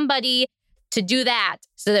need somebody to do that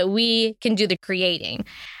so that we can do the creating.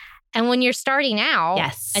 And when you're starting out,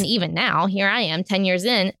 and even now, here I am 10 years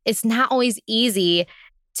in, it's not always easy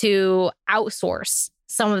to outsource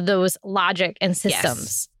some of those logic and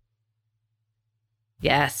systems.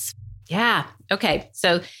 Yes. Yeah. Okay.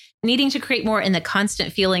 So needing to create more and the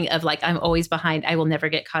constant feeling of like, I'm always behind, I will never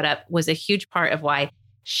get caught up, was a huge part of why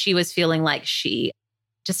she was feeling like she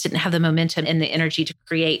just didn't have the momentum and the energy to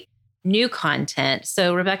create new content.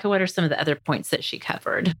 So Rebecca, what are some of the other points that she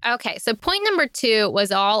covered? Okay. So point number 2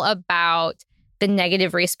 was all about the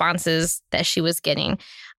negative responses that she was getting.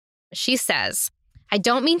 She says, I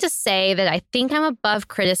don't mean to say that I think I'm above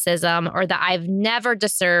criticism or that I've never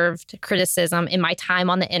deserved criticism in my time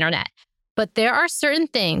on the internet. But there are certain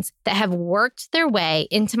things that have worked their way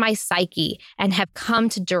into my psyche and have come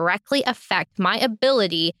to directly affect my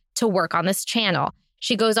ability to work on this channel.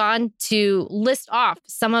 She goes on to list off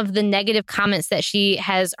some of the negative comments that she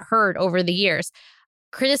has heard over the years.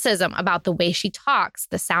 Criticism about the way she talks,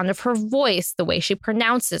 the sound of her voice, the way she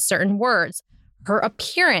pronounces certain words, her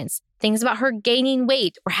appearance, things about her gaining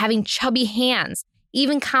weight or having chubby hands,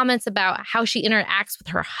 even comments about how she interacts with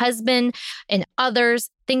her husband and others,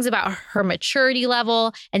 things about her maturity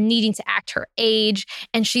level and needing to act her age.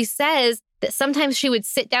 And she says that sometimes she would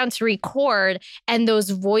sit down to record and those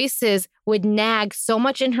voices would nag so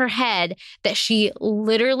much in her head that she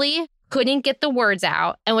literally couldn't get the words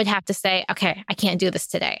out and would have to say, okay, I can't do this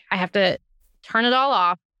today. I have to turn it all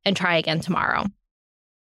off and try again tomorrow.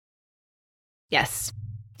 Yes.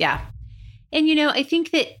 Yeah. And, I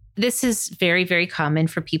think that this is very, very common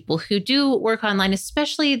for people who do work online,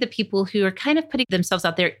 especially the people who are kind of putting themselves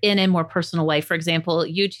out there in a more personal way. For example,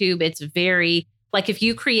 YouTube, it's very, like if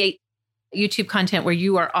you create YouTube content where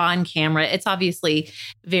you are on camera, it's obviously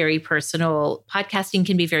very personal. Podcasting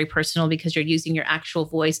can be very personal because you're using your actual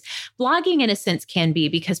voice. Blogging, in a sense, can be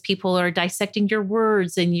because people are dissecting your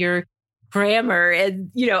words and your grammar and,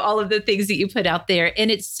 all of the things that you put out there. And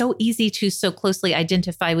it's so easy to so closely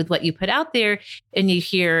identify with what you put out there, and you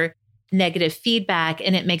hear negative feedback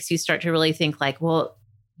and it makes you start to really think like, well,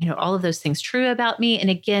 all of those things true about me. And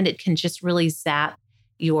again, it can just really zap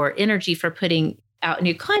your energy for putting out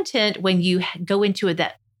new content when you go into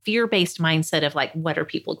that fear-based mindset of like, what are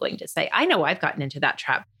people going to say? I know I've gotten into that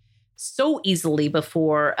trap so easily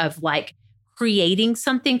before of like creating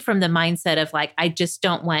something from the mindset of like, I just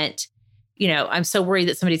don't want, I'm so worried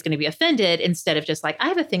that somebody's going to be offended, instead of just like, I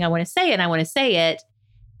have a thing I want to say and I want to say it.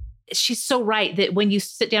 She's so right that when you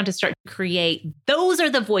sit down to start to create, those are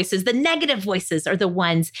the voices, the negative voices are the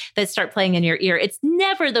ones that start playing in your ear. It's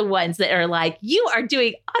never the ones that are like, you are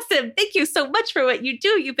doing awesome. Thank you so much for what you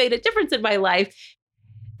do. You made a difference in my life.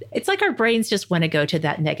 It's like our brains just want to go to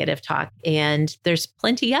that negative talk. And there's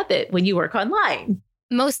plenty of it when you work online.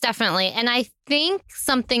 Most definitely. And I think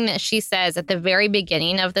something that she says at the very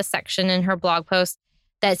beginning of the section in her blog post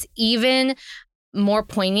that's even more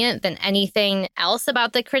poignant than anything else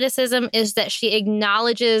about the criticism is that she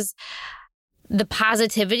acknowledges the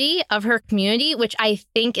positivity of her community, which I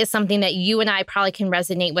think is something that you and I probably can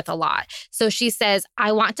resonate with a lot. So she says,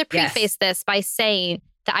 I want to preface this by saying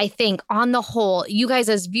that I think on the whole, you guys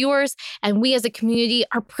as viewers and we as a community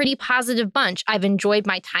are a pretty positive bunch. I've enjoyed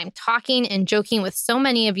my time talking and joking with so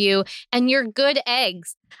many of you, and you're good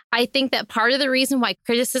eggs. I think that part of the reason why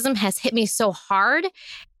criticism has hit me so hard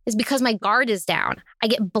is because my guard is down. I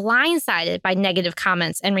get blindsided by negative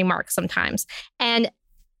comments and remarks sometimes. And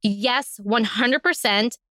yes,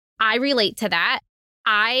 100%, I relate to that.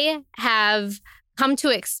 I have come to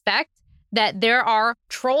expect that there are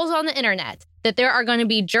trolls on the internet, that there are going to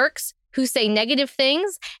be jerks who say negative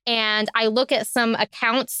things. And I look at some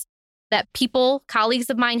accounts that colleagues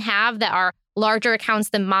of mine have that are larger accounts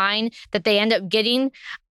than mine, that they end up getting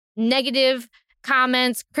negative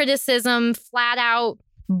comments, criticism, flat out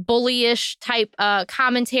bullyish type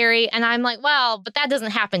commentary. And I'm like, well, but that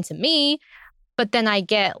doesn't happen to me. But then I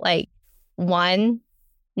get like one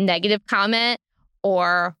negative comment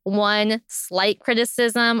or one slight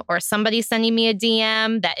criticism or somebody sending me a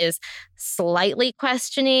DM that is slightly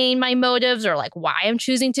questioning my motives or like why I'm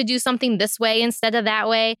choosing to do something this way instead of that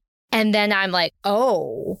way. And then I'm like,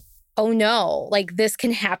 oh no, like this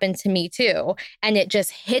can happen to me too. And it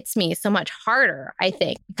just hits me so much harder, I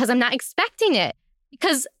think, because I'm not expecting it.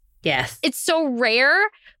 Because it's so rare,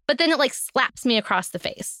 but then it like slaps me across the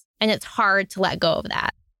face and it's hard to let go of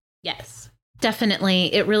that. Yes,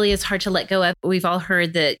 definitely. It really is hard to let go of. We've all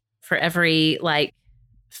heard that for every like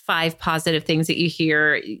 5 positive things that you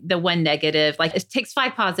hear, the one negative, like it takes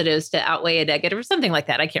 5 positives to outweigh a negative or something like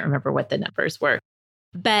that. I can't remember what the numbers were.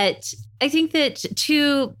 But I think that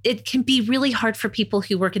too, it can be really hard for people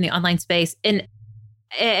who work in the online space.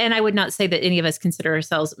 And I would not say that any of us consider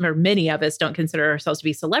ourselves, or many of us don't consider ourselves to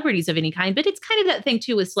be celebrities of any kind, but it's kind of that thing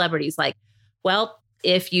too with celebrities. Like, well,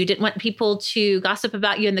 if you didn't want people to gossip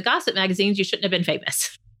about you in the gossip magazines, you shouldn't have been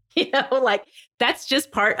famous. Like that's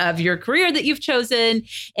just part of your career that you've chosen.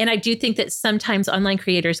 And I do think that sometimes online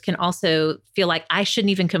creators can also feel like I shouldn't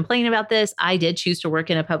even complain about this. I did choose to work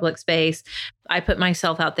in a public space. I put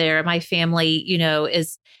myself out there. My family,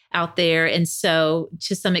 is out there. And so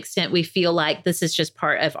to some extent, we feel like this is just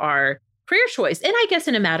part of our career choice. And I guess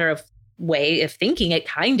in a matter of way of thinking, it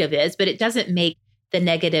kind of is, but it doesn't make the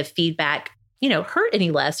negative feedback, hurt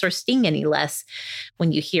any less or sting any less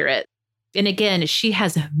when you hear it. And again, she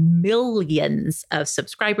has millions of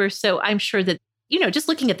subscribers. So I'm sure that, just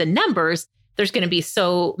looking at the numbers, there's going to be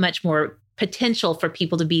so much more potential for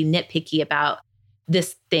people to be nitpicky about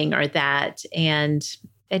this thing or that. And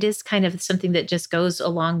it is kind of something that just goes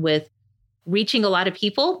along with reaching a lot of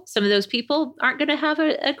people, some of those people aren't going to have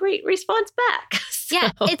a great response back. So.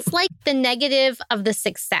 Yeah, it's like the negative of the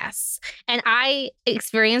success. And I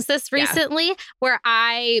experienced this recently where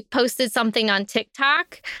I posted something on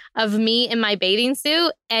TikTok of me in my bathing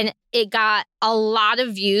suit, and it got a lot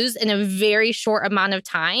of views in a very short amount of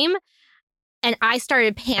time. And I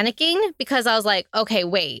started panicking because I was like, okay,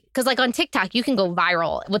 wait. Because like on TikTok, you can go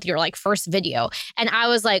viral with your like first video. And I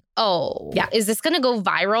was like, oh, is this going to go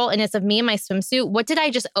viral? And it's of me in my swimsuit. What did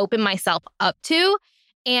I just open myself up to?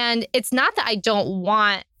 And it's not that I don't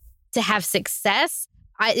want to have success.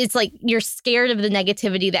 It's like you're scared of the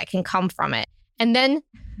negativity that can come from it. And then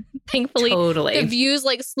thankfully, the views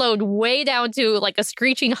like slowed way down to like a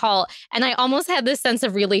screeching halt. And I almost had this sense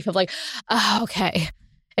of relief of like, oh, okay.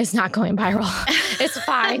 It's not going viral. It's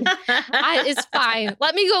fine. It's fine.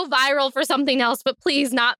 Let me go viral for something else, but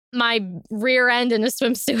please not my rear end in a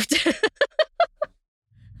swimsuit.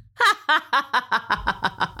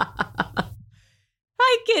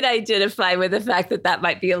 I can identify with the fact that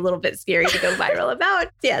might be a little bit scary to go viral about.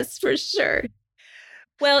 Yes, for sure.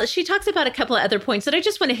 Well, she talks about a couple of other points that I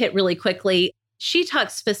just want to hit really quickly. She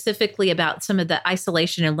talks specifically about some of the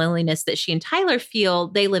isolation and loneliness that she and Tyler feel.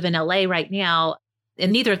 They live in LA right now,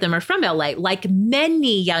 and neither of them are from LA. Like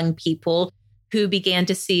many young people who began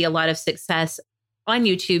to see a lot of success on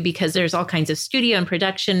YouTube because there's all kinds of studio and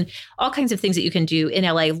production, all kinds of things that you can do in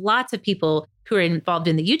LA. Lots of people who are involved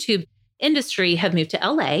in the YouTube industry have moved to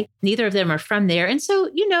LA. Neither of them are from there. And so,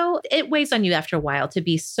 it weighs on you after a while to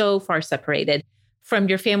be so far separated from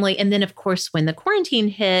your family. And then, of course, when the quarantine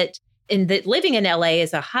hit and that living in LA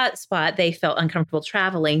is a hot spot, they felt uncomfortable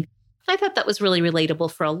traveling. I thought that was really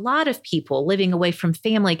relatable for a lot of people. Living away from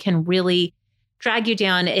family can really drag you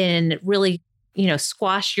down and really,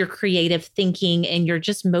 squash your creative thinking and your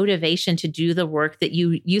just motivation to do the work that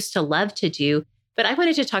you used to love to do. But I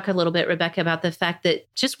wanted to talk a little bit, Rebecca, about the fact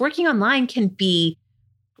that just working online can be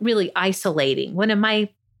really isolating. One of my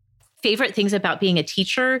favorite things about being a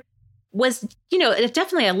teacher was,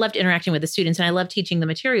 definitely I loved interacting with the students and I loved teaching the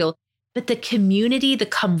material, but the community, the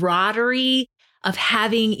camaraderie of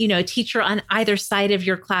having, a teacher on either side of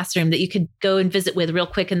your classroom that you could go and visit with real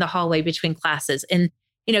quick in the hallway between classes and,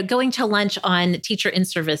 going to lunch on teacher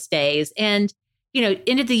in-service days and,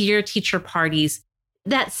 end of the year teacher parties.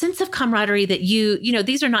 That sense of camaraderie that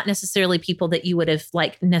these are not necessarily people that you would have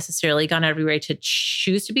necessarily gone out of your way to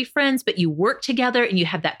choose to be friends, but you work together and you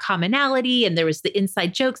have that commonality and there was the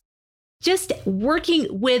inside jokes. Just working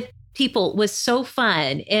with people was so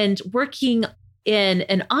fun, and working in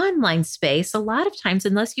an online space, a lot of times,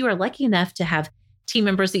 unless you are lucky enough to have team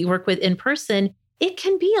members that you work with in person, it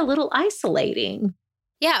can be a little isolating.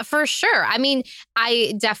 Yeah, for sure. I mean,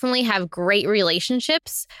 I definitely have great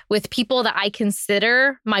relationships with people that I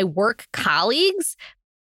consider my work colleagues,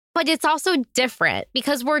 but it's also different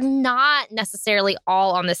because we're not necessarily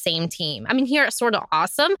all on the same team. I mean, here at Sorta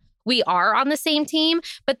Awesome, we are on the same team,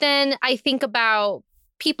 but then I think about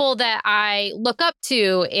people that I look up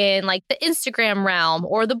to in like the Instagram realm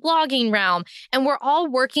or the blogging realm, and we're all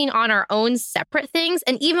working on our own separate things.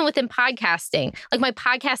 And even within podcasting, like my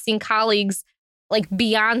podcasting colleagues, like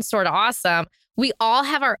beyond Sorta Awesome, we all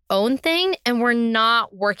have our own thing and we're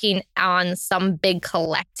not working on some big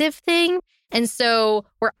collective thing. And so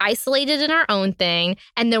we're isolated in our own thing,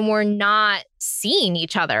 and then we're not seeing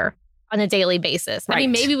each other on a daily basis. Right. I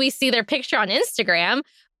mean, maybe we see their picture on Instagram,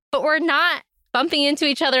 but we're not bumping into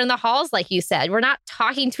each other in the halls, like you said. We're not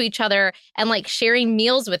talking to each other and like sharing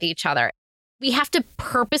meals with each other. We have to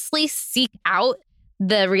purposely seek out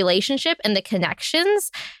the relationship and the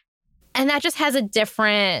connections. And that just has a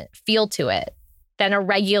different feel to it than a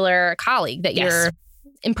regular colleague that you're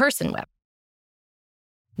in person with.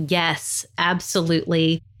 Yes,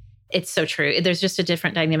 absolutely. It's so true. There's just a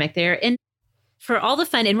different dynamic there. And for all the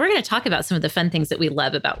fun, and we're going to talk about some of the fun things that we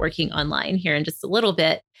love about working online here in just a little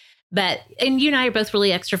bit. And you and I are both really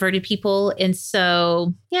extroverted people. And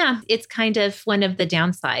so, it's kind of one of the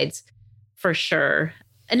downsides for sure.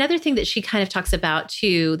 Another thing that she kind of talks about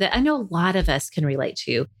too, that I know a lot of us can relate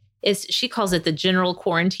to, is she calls it the general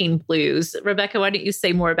quarantine blues. Rebecca, why don't you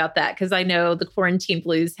say more about that? Because I know the quarantine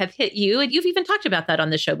blues have hit you, and you've even talked about that on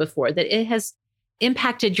the show before, that it has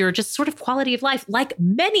impacted your just sort of quality of life, like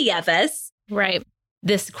many of us. Right.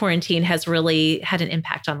 This quarantine has really had an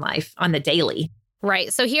impact on life on the daily.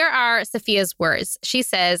 Right. So here are Sophia's words. She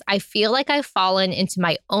says, I feel like I've fallen into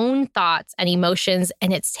my own thoughts and emotions,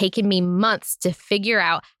 and it's taken me months to figure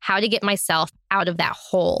out how to get myself out of that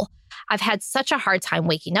hole. I've had such a hard time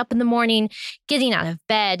waking up in the morning, getting out of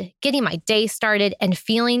bed, getting my day started, and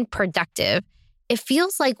feeling productive. it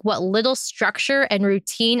feels like what little structure and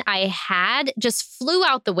routine I had just flew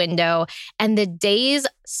out the window and the days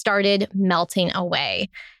started melting away.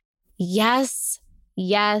 Yes,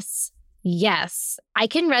 yes, yes. I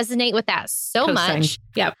can resonate with that so much.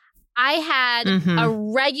 Yep. I had a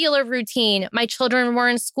regular routine. My children were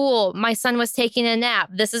in school. My son was taking a nap.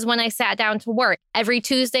 This is when I sat down to work. Every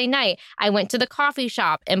Tuesday night, I went to the coffee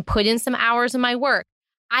shop and put in some hours of my work.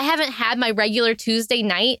 I haven't had my regular Tuesday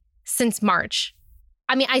night since March.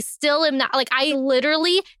 I mean, I still am not, like, I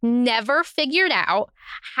literally never figured out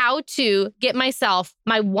how to get myself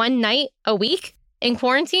my one night a week in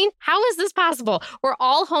quarantine. How is this possible? We're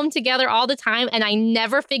all home together all the time, and I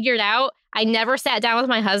never figured out. I never sat down with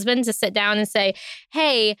my husband to sit down and say,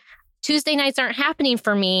 hey, Tuesday nights aren't happening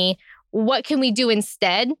for me. What can we do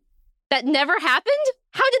instead? That never happened?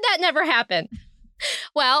 How did that never happen?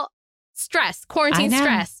 Well, stress, quarantine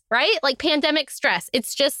stress, right? Like pandemic stress.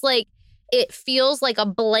 It's just like, it feels like a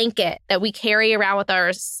blanket that we carry around with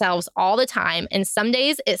ourselves all the time. And some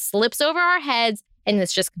days it slips over our heads and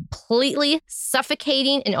it's just completely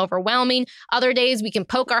suffocating and overwhelming. Other days we can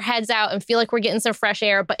poke our heads out and feel like we're getting some fresh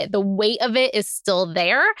air, but the weight of it is still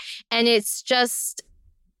there. And it's just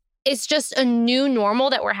a new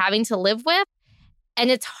normal that we're having to live with.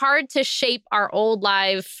 And it's hard to shape our old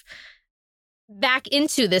life back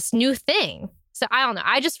into this new thing. So I don't know.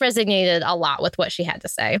 I just resonated a lot with what she had to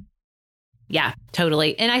say. Yeah,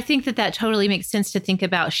 totally. And I think that totally makes sense to think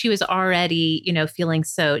about. She was already, feeling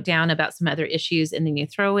so down about some other issues. And then you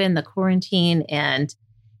throw in the quarantine and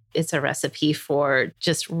it's a recipe for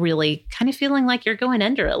just really kind of feeling like you're going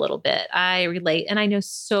under a little bit. I relate. And I know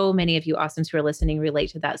so many of you awesomes who are listening relate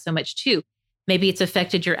to that so much too. Maybe it's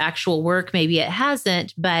affected your actual work. Maybe it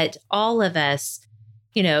hasn't. But all of us,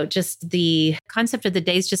 just the concept of the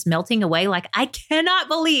days just melting away. Like, I cannot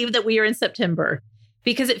believe that we are in September,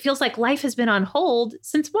 because it feels like life has been on hold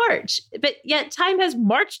since March, but yet time has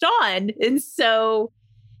marched on. And so,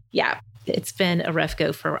 yeah, it's been a rough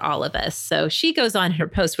go for all of us. So she goes on her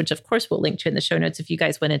post, which of course we'll link to in the show notes if you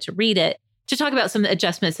guys wanted to read it, to talk about some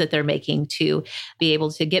adjustments that they're making to be able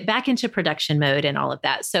to get back into production mode and all of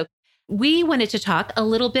that. So we wanted to talk a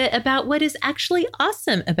little bit about what is actually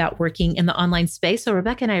awesome about working in the online space. So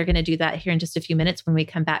Rebecca and I are going to do that here in just a few minutes when we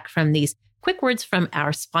come back from these quick words from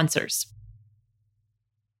our sponsors.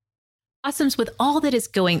 Awesomes, with all that is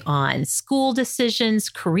going on, school decisions,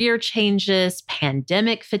 career changes,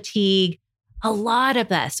 pandemic fatigue, a lot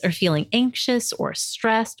of us are feeling anxious or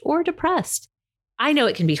stressed or depressed. I know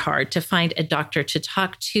it can be hard to find a doctor to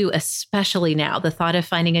talk to, especially now. The thought of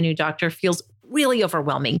finding a new doctor feels really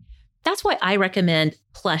overwhelming. That's why I recommend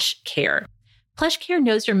PlushCare. PlushCare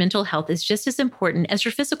knows your mental health is just as important as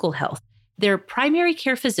your physical health. Their primary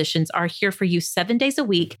care physicians are here for you 7 days a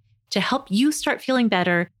week to help you start feeling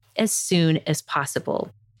better as soon as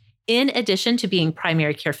possible. In addition to being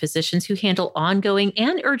primary care physicians who handle ongoing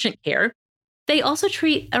and urgent care, they also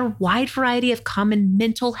treat a wide variety of common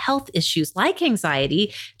mental health issues like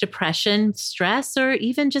anxiety, depression, stress, or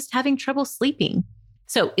even just having trouble sleeping.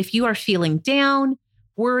 So if you are feeling down,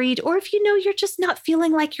 worried, or if you're just not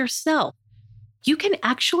feeling like yourself, you can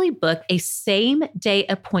actually book a same-day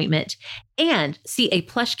appointment and see a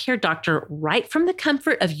PlushCare doctor right from the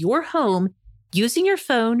comfort of your home using your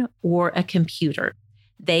phone or a computer.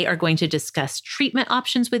 They are going to discuss treatment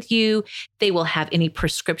options with you. They will have any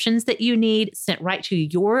prescriptions that you need sent right to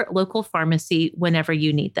your local pharmacy whenever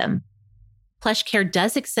you need them. PlushCare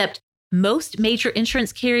does accept most major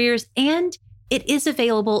insurance carriers, and it is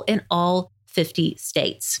available in all 50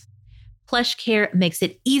 states. PlushCare makes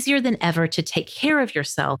it easier than ever to take care of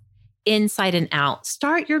yourself inside and out.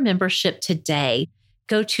 Start your membership today.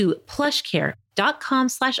 Go to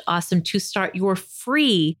plushcare.com/awesome to start your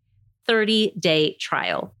free 30-day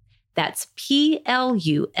trial. That's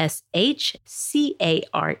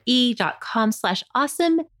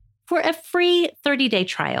plushcare.com/awesome for a free 30-day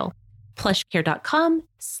trial.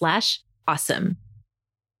 plushcare.com/awesome.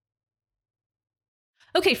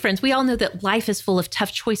 Okay, friends, we all know that life is full of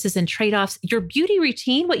tough choices and trade-offs. Your beauty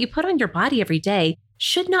routine, what you put on your body every day,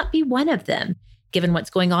 should not be one of them. Given what's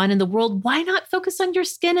going on in the world, why not focus on your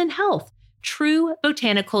skin and health? True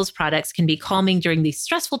Botanicals products can be calming during these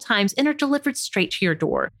stressful times and are delivered straight to your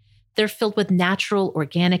door. They're filled with natural,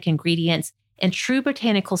 organic ingredients, and True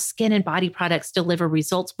Botanicals skin and body products deliver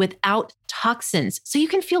results without toxins, so you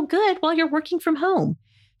can feel good while you're working from home.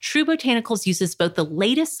 True Botanicals uses both the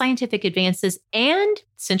latest scientific advances and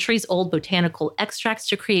centuries-old botanical extracts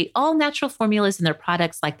to create all-natural formulas in their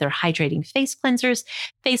products, like their hydrating face cleansers,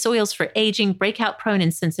 face oils for aging, breakout-prone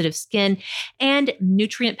and sensitive skin, and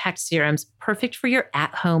nutrient-packed serums perfect for your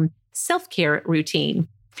at-home self-care routine.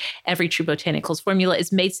 Every True Botanicals formula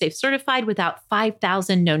is Made Safe certified without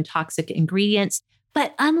 5,000 known toxic ingredients.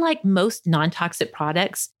 But unlike most non-toxic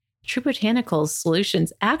products, True Botanicals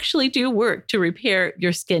solutions actually do work to repair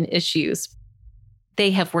your skin issues.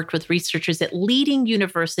 They have worked with researchers at leading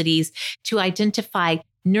universities to identify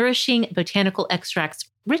nourishing botanical extracts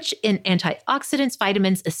rich in antioxidants,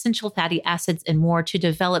 vitamins, essential fatty acids, and more to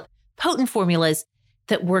develop potent formulas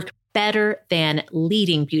that work better than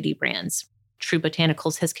leading beauty brands. True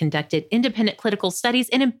Botanicals has conducted independent clinical studies,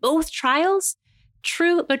 and in both trials,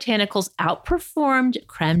 True Botanicals outperformed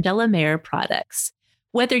Crème de la Mer products.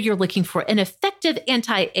 Whether you're looking for an effective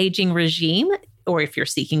anti-aging regime, or if you're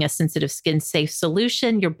seeking a sensitive skin-safe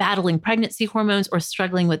solution, you're battling pregnancy hormones, or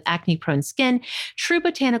struggling with acne-prone skin, True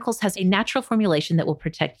Botanicals has a natural formulation that will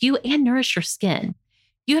protect you and nourish your skin.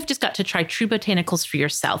 You have just got to try True Botanicals for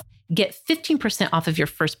yourself. Get 15% off of your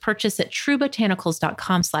first purchase at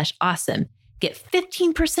truebotanicals.com/awesome. Get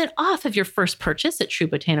 15% off of your first purchase at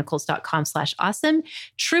truebotanicals.com/awesome.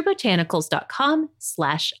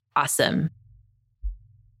 truebotanicals.com/awesome.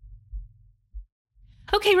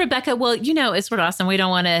 Okay, Rebecca, well, it's sort of awesome. We don't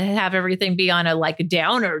want to have everything be on a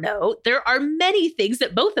downer note. There are many things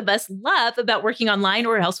that both of us love about working online,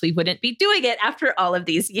 or else we wouldn't be doing it after all of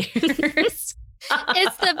these years.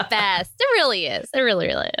 It's the best. It really is. It really,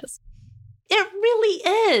 really is. It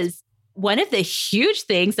really is. One of the huge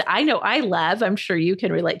things that I know I love, I'm sure you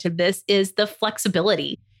can relate to this, is the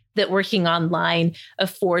flexibility that working online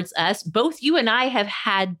affords us. Both you and I have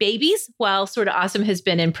had babies while Sort of Awesome has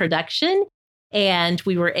been in production. And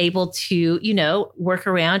we were able to, work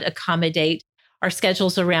around, accommodate our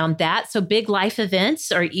schedules around that. So big life events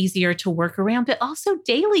are easier to work around, but also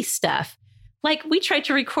daily stuff. Like we tried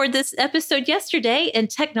to record this episode yesterday and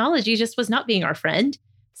technology just was not being our friend.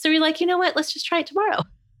 So we're like, you know what? Let's just try it tomorrow.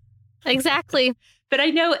 Exactly. But I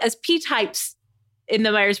know as P-types in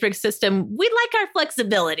the Myers-Briggs system, we like our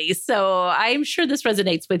flexibility. So I'm sure this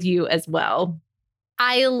resonates with you as well.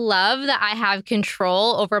 I love that I have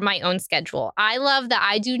control over my own schedule. I love that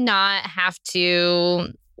I do not have to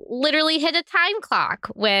literally hit a time clock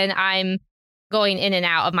when I'm going in and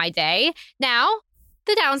out of my day. Now,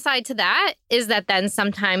 the downside to that is that then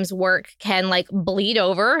sometimes work can bleed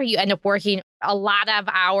over. You end up working a lot of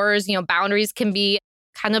hours. Boundaries can be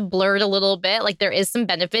kind of blurred a little bit. There is some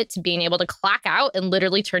benefit to being able to clock out and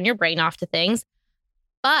literally turn your brain off to things.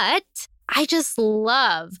 But I just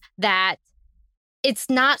love that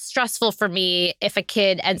it's not stressful for me if a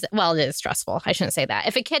kid it is stressful. I shouldn't say that.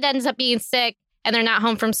 If a kid ends up being sick and they're not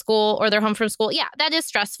home from school, or they're home from school, yeah, that is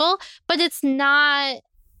stressful, but it's not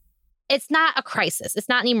a crisis. It's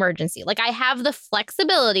not an emergency. I have the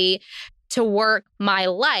flexibility to work my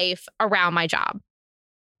life around my job.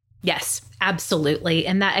 Yes, absolutely.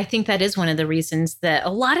 And I think that is one of the reasons that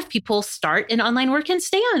a lot of people start in online work and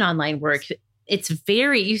stay on online work.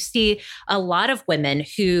 You see a lot of women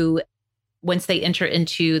who, once they enter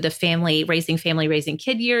into the family raising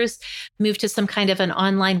kid years, move to some kind of an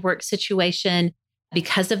online work situation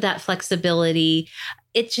because of that flexibility.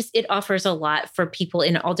 It offers a lot for people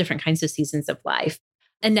in all different kinds of seasons of life.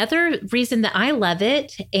 Another reason that I love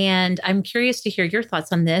it, and I'm curious to hear your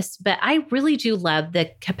thoughts on this, but I really do love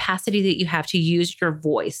the capacity that you have to use your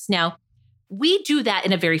voice. Now, we do that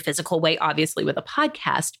in a very physical way, obviously, with a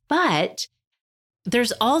podcast, but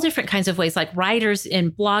there's all different kinds of ways, like writers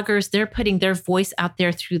and bloggers, they're putting their voice out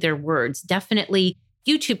there through their words. Definitely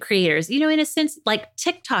YouTube creators, in a sense, like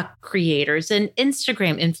TikTok creators and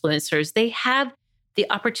Instagram influencers, they have the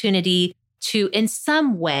opportunity to, in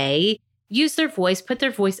some way, use their voice, put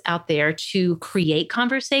their voice out there to create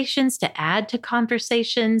conversations, to add to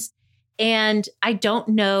conversations. And I don't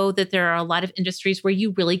know that there are a lot of industries where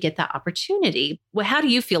you really get that opportunity. Well, how do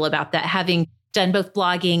you feel about that, having done both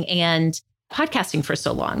blogging and podcasting for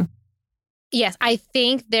so long? Yes, I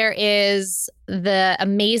think there is the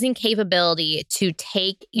amazing capability to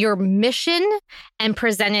take your mission and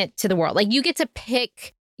present it to the world. You get to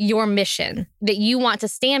pick your mission that you want to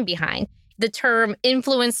stand behind. The term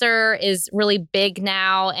influencer is really big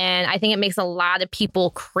now, and I think it makes a lot of people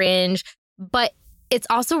cringe, but it's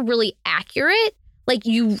also really accurate.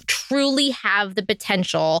 You truly have the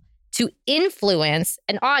potential to influence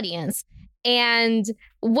an audience. And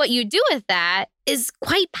what you do with that is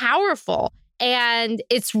quite powerful. And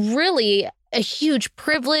it's really a huge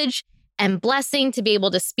privilege and blessing to be able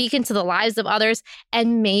to speak into the lives of others.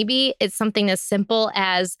 And maybe it's something as simple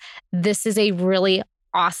as, this is a really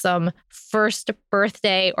awesome first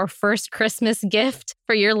birthday or first Christmas gift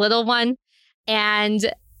for your little one.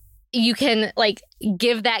 And you can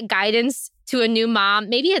give that guidance to a new mom.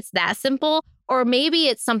 Maybe it's that simple. Or maybe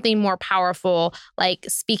it's something more powerful, like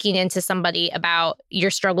speaking into somebody about your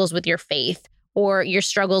struggles with your faith or your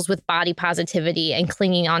struggles with body positivity and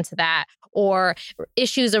clinging onto that, or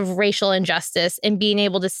issues of racial injustice and being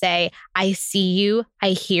able to say, I see you,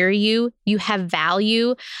 I hear you, you have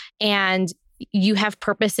value, and you have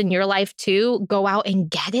purpose in your life too. Go out and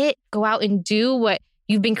get it. Go out and do what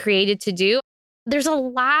you've been created to do. There's a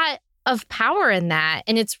lot of power in that.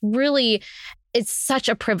 And it's such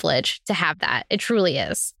a privilege to have that. It truly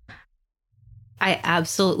is. I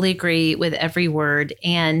absolutely agree with every word.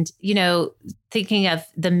 And, thinking of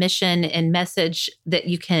the mission and message that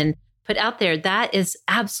you can put out there, that is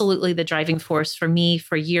absolutely the driving force for me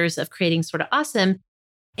for years of creating Sorta Awesome.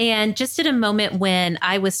 And just at a moment when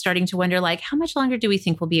I was starting to wonder, like, how much longer do we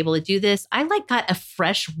think we'll be able to do this? I got a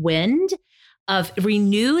fresh wind of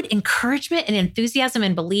renewed encouragement and enthusiasm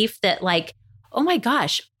and belief that oh my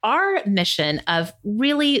gosh, our mission of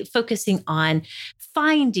really focusing on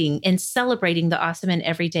finding and celebrating the awesome in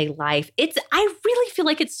everyday life, I really feel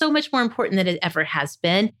like it's so much more important than it ever has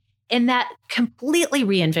been. And that completely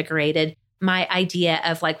reinvigorated my idea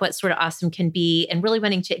of what Sorta Awesome can be, and really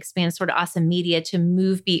wanting to expand Sorta Awesome Media to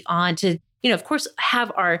move beyond to, of course,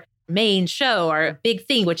 have our main show, our big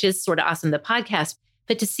thing, which is Sorta Awesome, the podcast,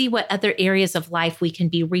 but to see what other areas of life we can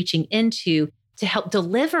be reaching into to help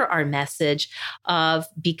deliver our message of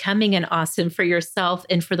becoming an awesome for yourself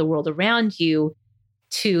and for the world around you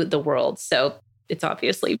to the world. So it's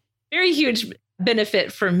obviously very huge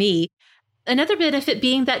benefit for me. Another benefit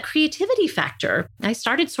being that creativity factor. I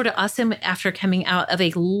started Sorta Awesome after coming out of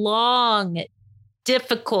a long,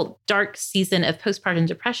 difficult, dark season of postpartum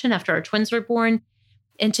depression after our twins were born.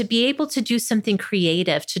 And to be able to do something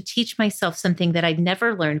creative, to teach myself something that I'd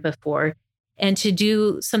never learned before, and to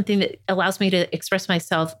do something that allows me to express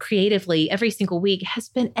myself creatively every single week has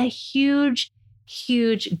been a huge,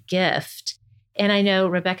 huge gift. And I know,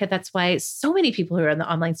 Rebecca, that's why so many people who are in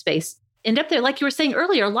the online space end up there. Like you were saying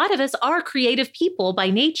earlier, a lot of us are creative people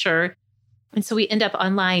by nature. And so we end up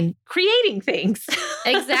online creating things.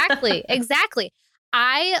 Exactly.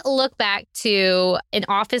 I look back to an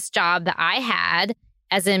office job that I had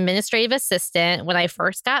as an administrative assistant when I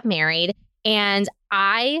first got married. And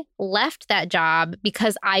I left that job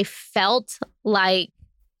because I felt like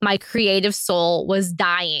my creative soul was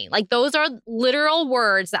dying. Those are literal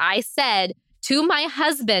words that I said to my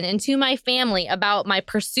husband and to my family about my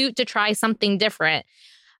pursuit to try something different,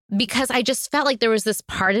 because I just felt like there was this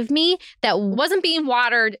part of me that wasn't being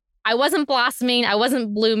watered. I wasn't blossoming. I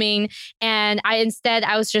wasn't blooming. And instead,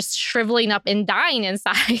 I was just shriveling up and dying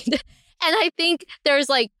inside. And I think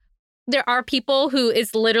there are people who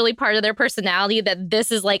it's literally part of their personality that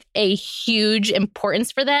this is a huge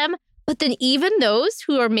importance for them. But then even those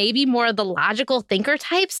who are maybe more of the logical thinker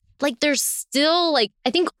types, there's still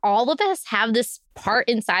I think all of us have this part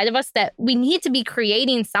inside of us that we need to be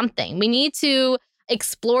creating something. We need to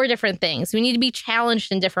explore different things. We need to be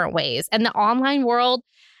challenged in different ways. And the online world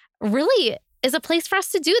really is a place for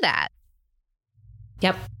us to do that.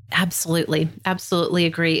 Yep, absolutely. Absolutely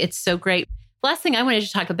agree. It's so great. Last thing I wanted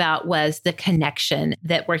to talk about was the connection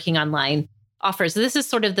that working online offers. This is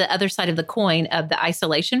sort of the other side of the coin of the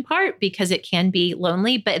isolation part, because it can be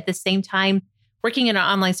lonely, but at the same time, working in an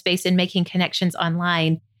online space and making connections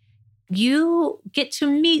online, you get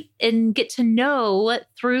to meet and get to know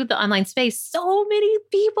through the online space so many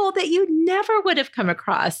people that you never would have come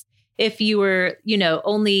across if you were,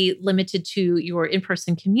 only limited to your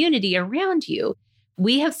in-person community around you.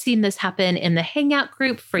 We have seen this happen in the Hangout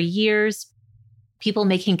group for years. People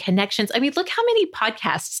making connections. I mean, look how many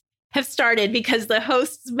podcasts have started because the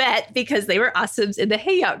hosts met because they were awesomes in the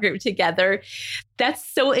Hangout group together. That's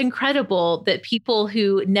so incredible that people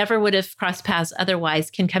who never would have crossed paths otherwise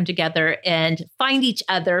can come together and find each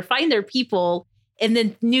other, find their people, and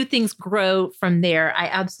then new things grow from there. I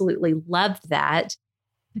absolutely loved that.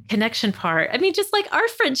 The connection part. I mean, just like our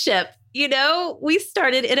friendship, we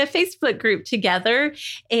started in a Facebook group together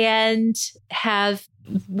and have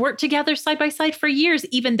worked together side by side for years,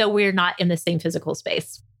 even though we're not in the same physical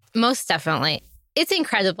space. Most definitely. It's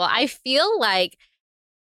incredible. I feel like,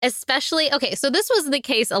 especially, so this was the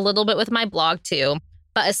case a little bit with my blog too,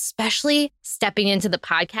 but especially stepping into the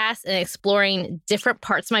podcast and exploring different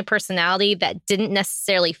parts of my personality that didn't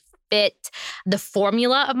necessarily fit the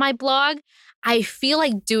formula of my blog. I feel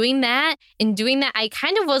like doing that, I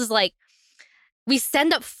kind of was we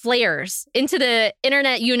send up flares into the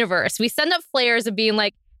internet universe. We send up flares of being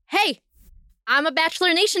like, hey, I'm a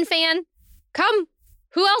Bachelor Nation fan. Come.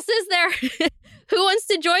 Who else is there? Who wants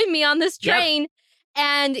to join me on this train? Yep.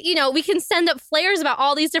 And, we can send up flares about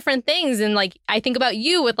all these different things. And I think about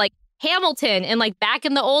you with Hamilton and like back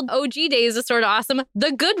in the old OG days of Sort of Awesome,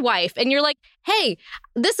 The Good Wife. And you're like, hey,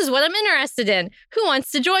 this is what I'm interested in. Who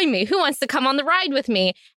wants to join me? Who wants to come on the ride with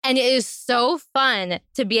me? And it is so fun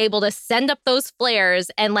to be able to send up those flares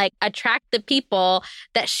and like attract the people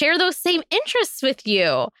that share those same interests with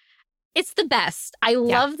you. It's the best. I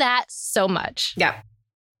love that so much. Yeah.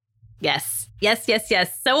 Yes.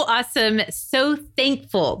 So awesome. So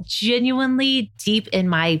thankful, genuinely deep in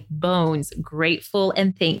my bones, grateful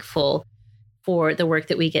and thankful for the work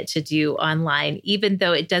that we get to do online, even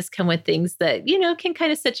though it does come with things that, can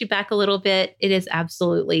kind of set you back a little bit. It is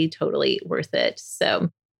absolutely, totally worth it. So,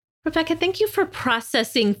 Rebecca, thank you for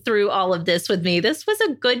processing through all of this with me. This was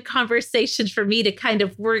a good conversation for me to kind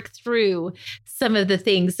of work through some of the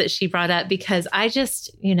things that she brought up, because I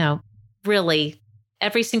just, really,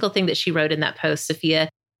 every single thing that she wrote in that post, Sophia,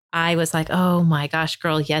 I was like, oh my gosh,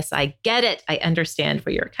 girl, yes, I get it. I understand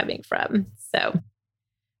where you're coming from. So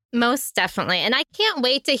most definitely. And I can't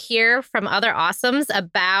wait to hear from other awesomes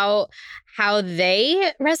about how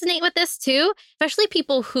they resonate with this too, especially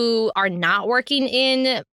people who are not working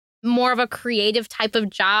in more of a creative type of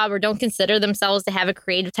job or don't consider themselves to have a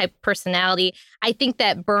creative type of personality. I think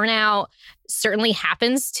that burnout certainly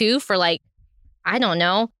happens too for like, I don't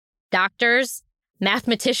know, doctors,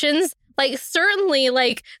 mathematicians, like certainly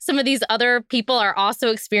like some of these other people are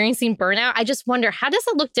also experiencing burnout. I just wonder, how does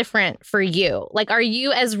it look different for you? Like, are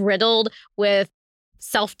you as riddled with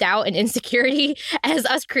self-doubt and insecurity as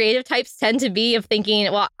us creative types tend to be, of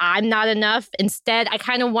thinking, well, I'm not enough? Instead, I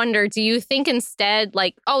kind of wonder, do you think instead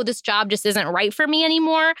like, oh, this job just isn't right for me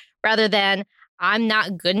anymore, rather than I'm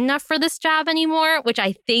not good enough for this job anymore, which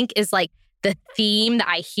I think is like the theme that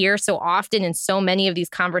I hear so often in so many of these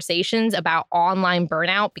conversations about online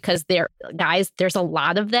burnout, because there's a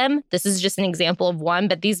lot of them. This is just an example of one,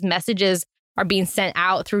 but these messages are being sent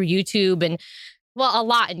out through YouTube and, well, a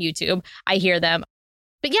lot in YouTube. I hear them.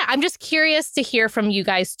 But yeah, I'm just curious to hear from you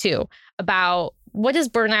guys too about what does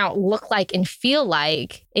burnout look like and feel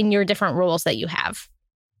like in your different roles that you have.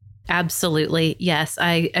 Absolutely. Yes,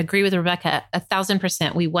 I agree with Rebecca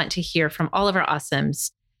 1,000%. We want to hear from all of our awesomes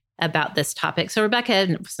about this topic. So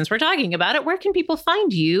Rebecca, since we're talking about it, where can people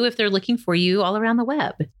find you if they're looking for you all around the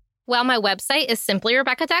web? Well, my website is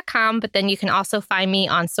simplyrebecca.com, but then you can also find me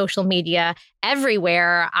on social media.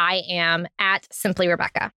 Everywhere I am at Simply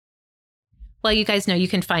Rebecca. Well, you guys know you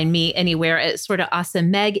can find me anywhere at Sort of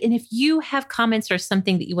Awesome Meg. And if you have comments or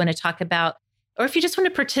something that you want to talk about, or if you just want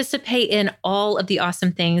to participate in all of the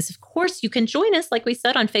awesome things, of course, you can join us, like we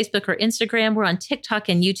said, on Facebook or Instagram. We're on TikTok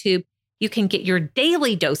and YouTube. You can get your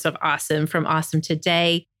daily dose of awesome from Awesome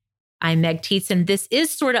Today. I'm Meg Tietz, and this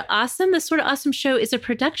is Sort of Awesome. The Sort of Awesome Show is a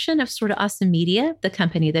production of Sort of Awesome Media, the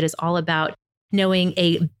company that is all about knowing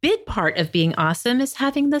a big part of being awesome is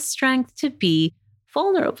having the strength to be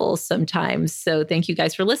vulnerable sometimes. So thank you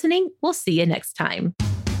guys for listening. We'll see you next time.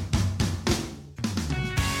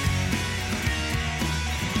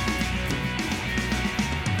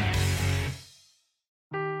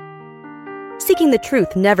 Seeking the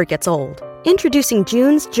truth never gets old. Introducing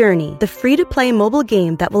June's Journey, the free-to-play mobile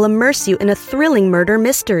game that will immerse you in a thrilling murder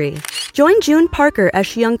mystery. Join June Parker as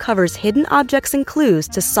she uncovers hidden objects and clues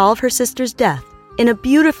to solve her sister's death in a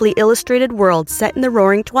beautifully illustrated world set in the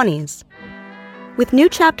Roaring '20s. With new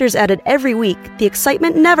chapters added every week, the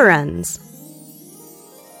excitement never ends.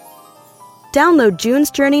 Download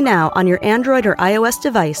June's Journey now on your Android or iOS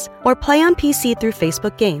device, or play on PC through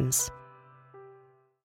Facebook Games.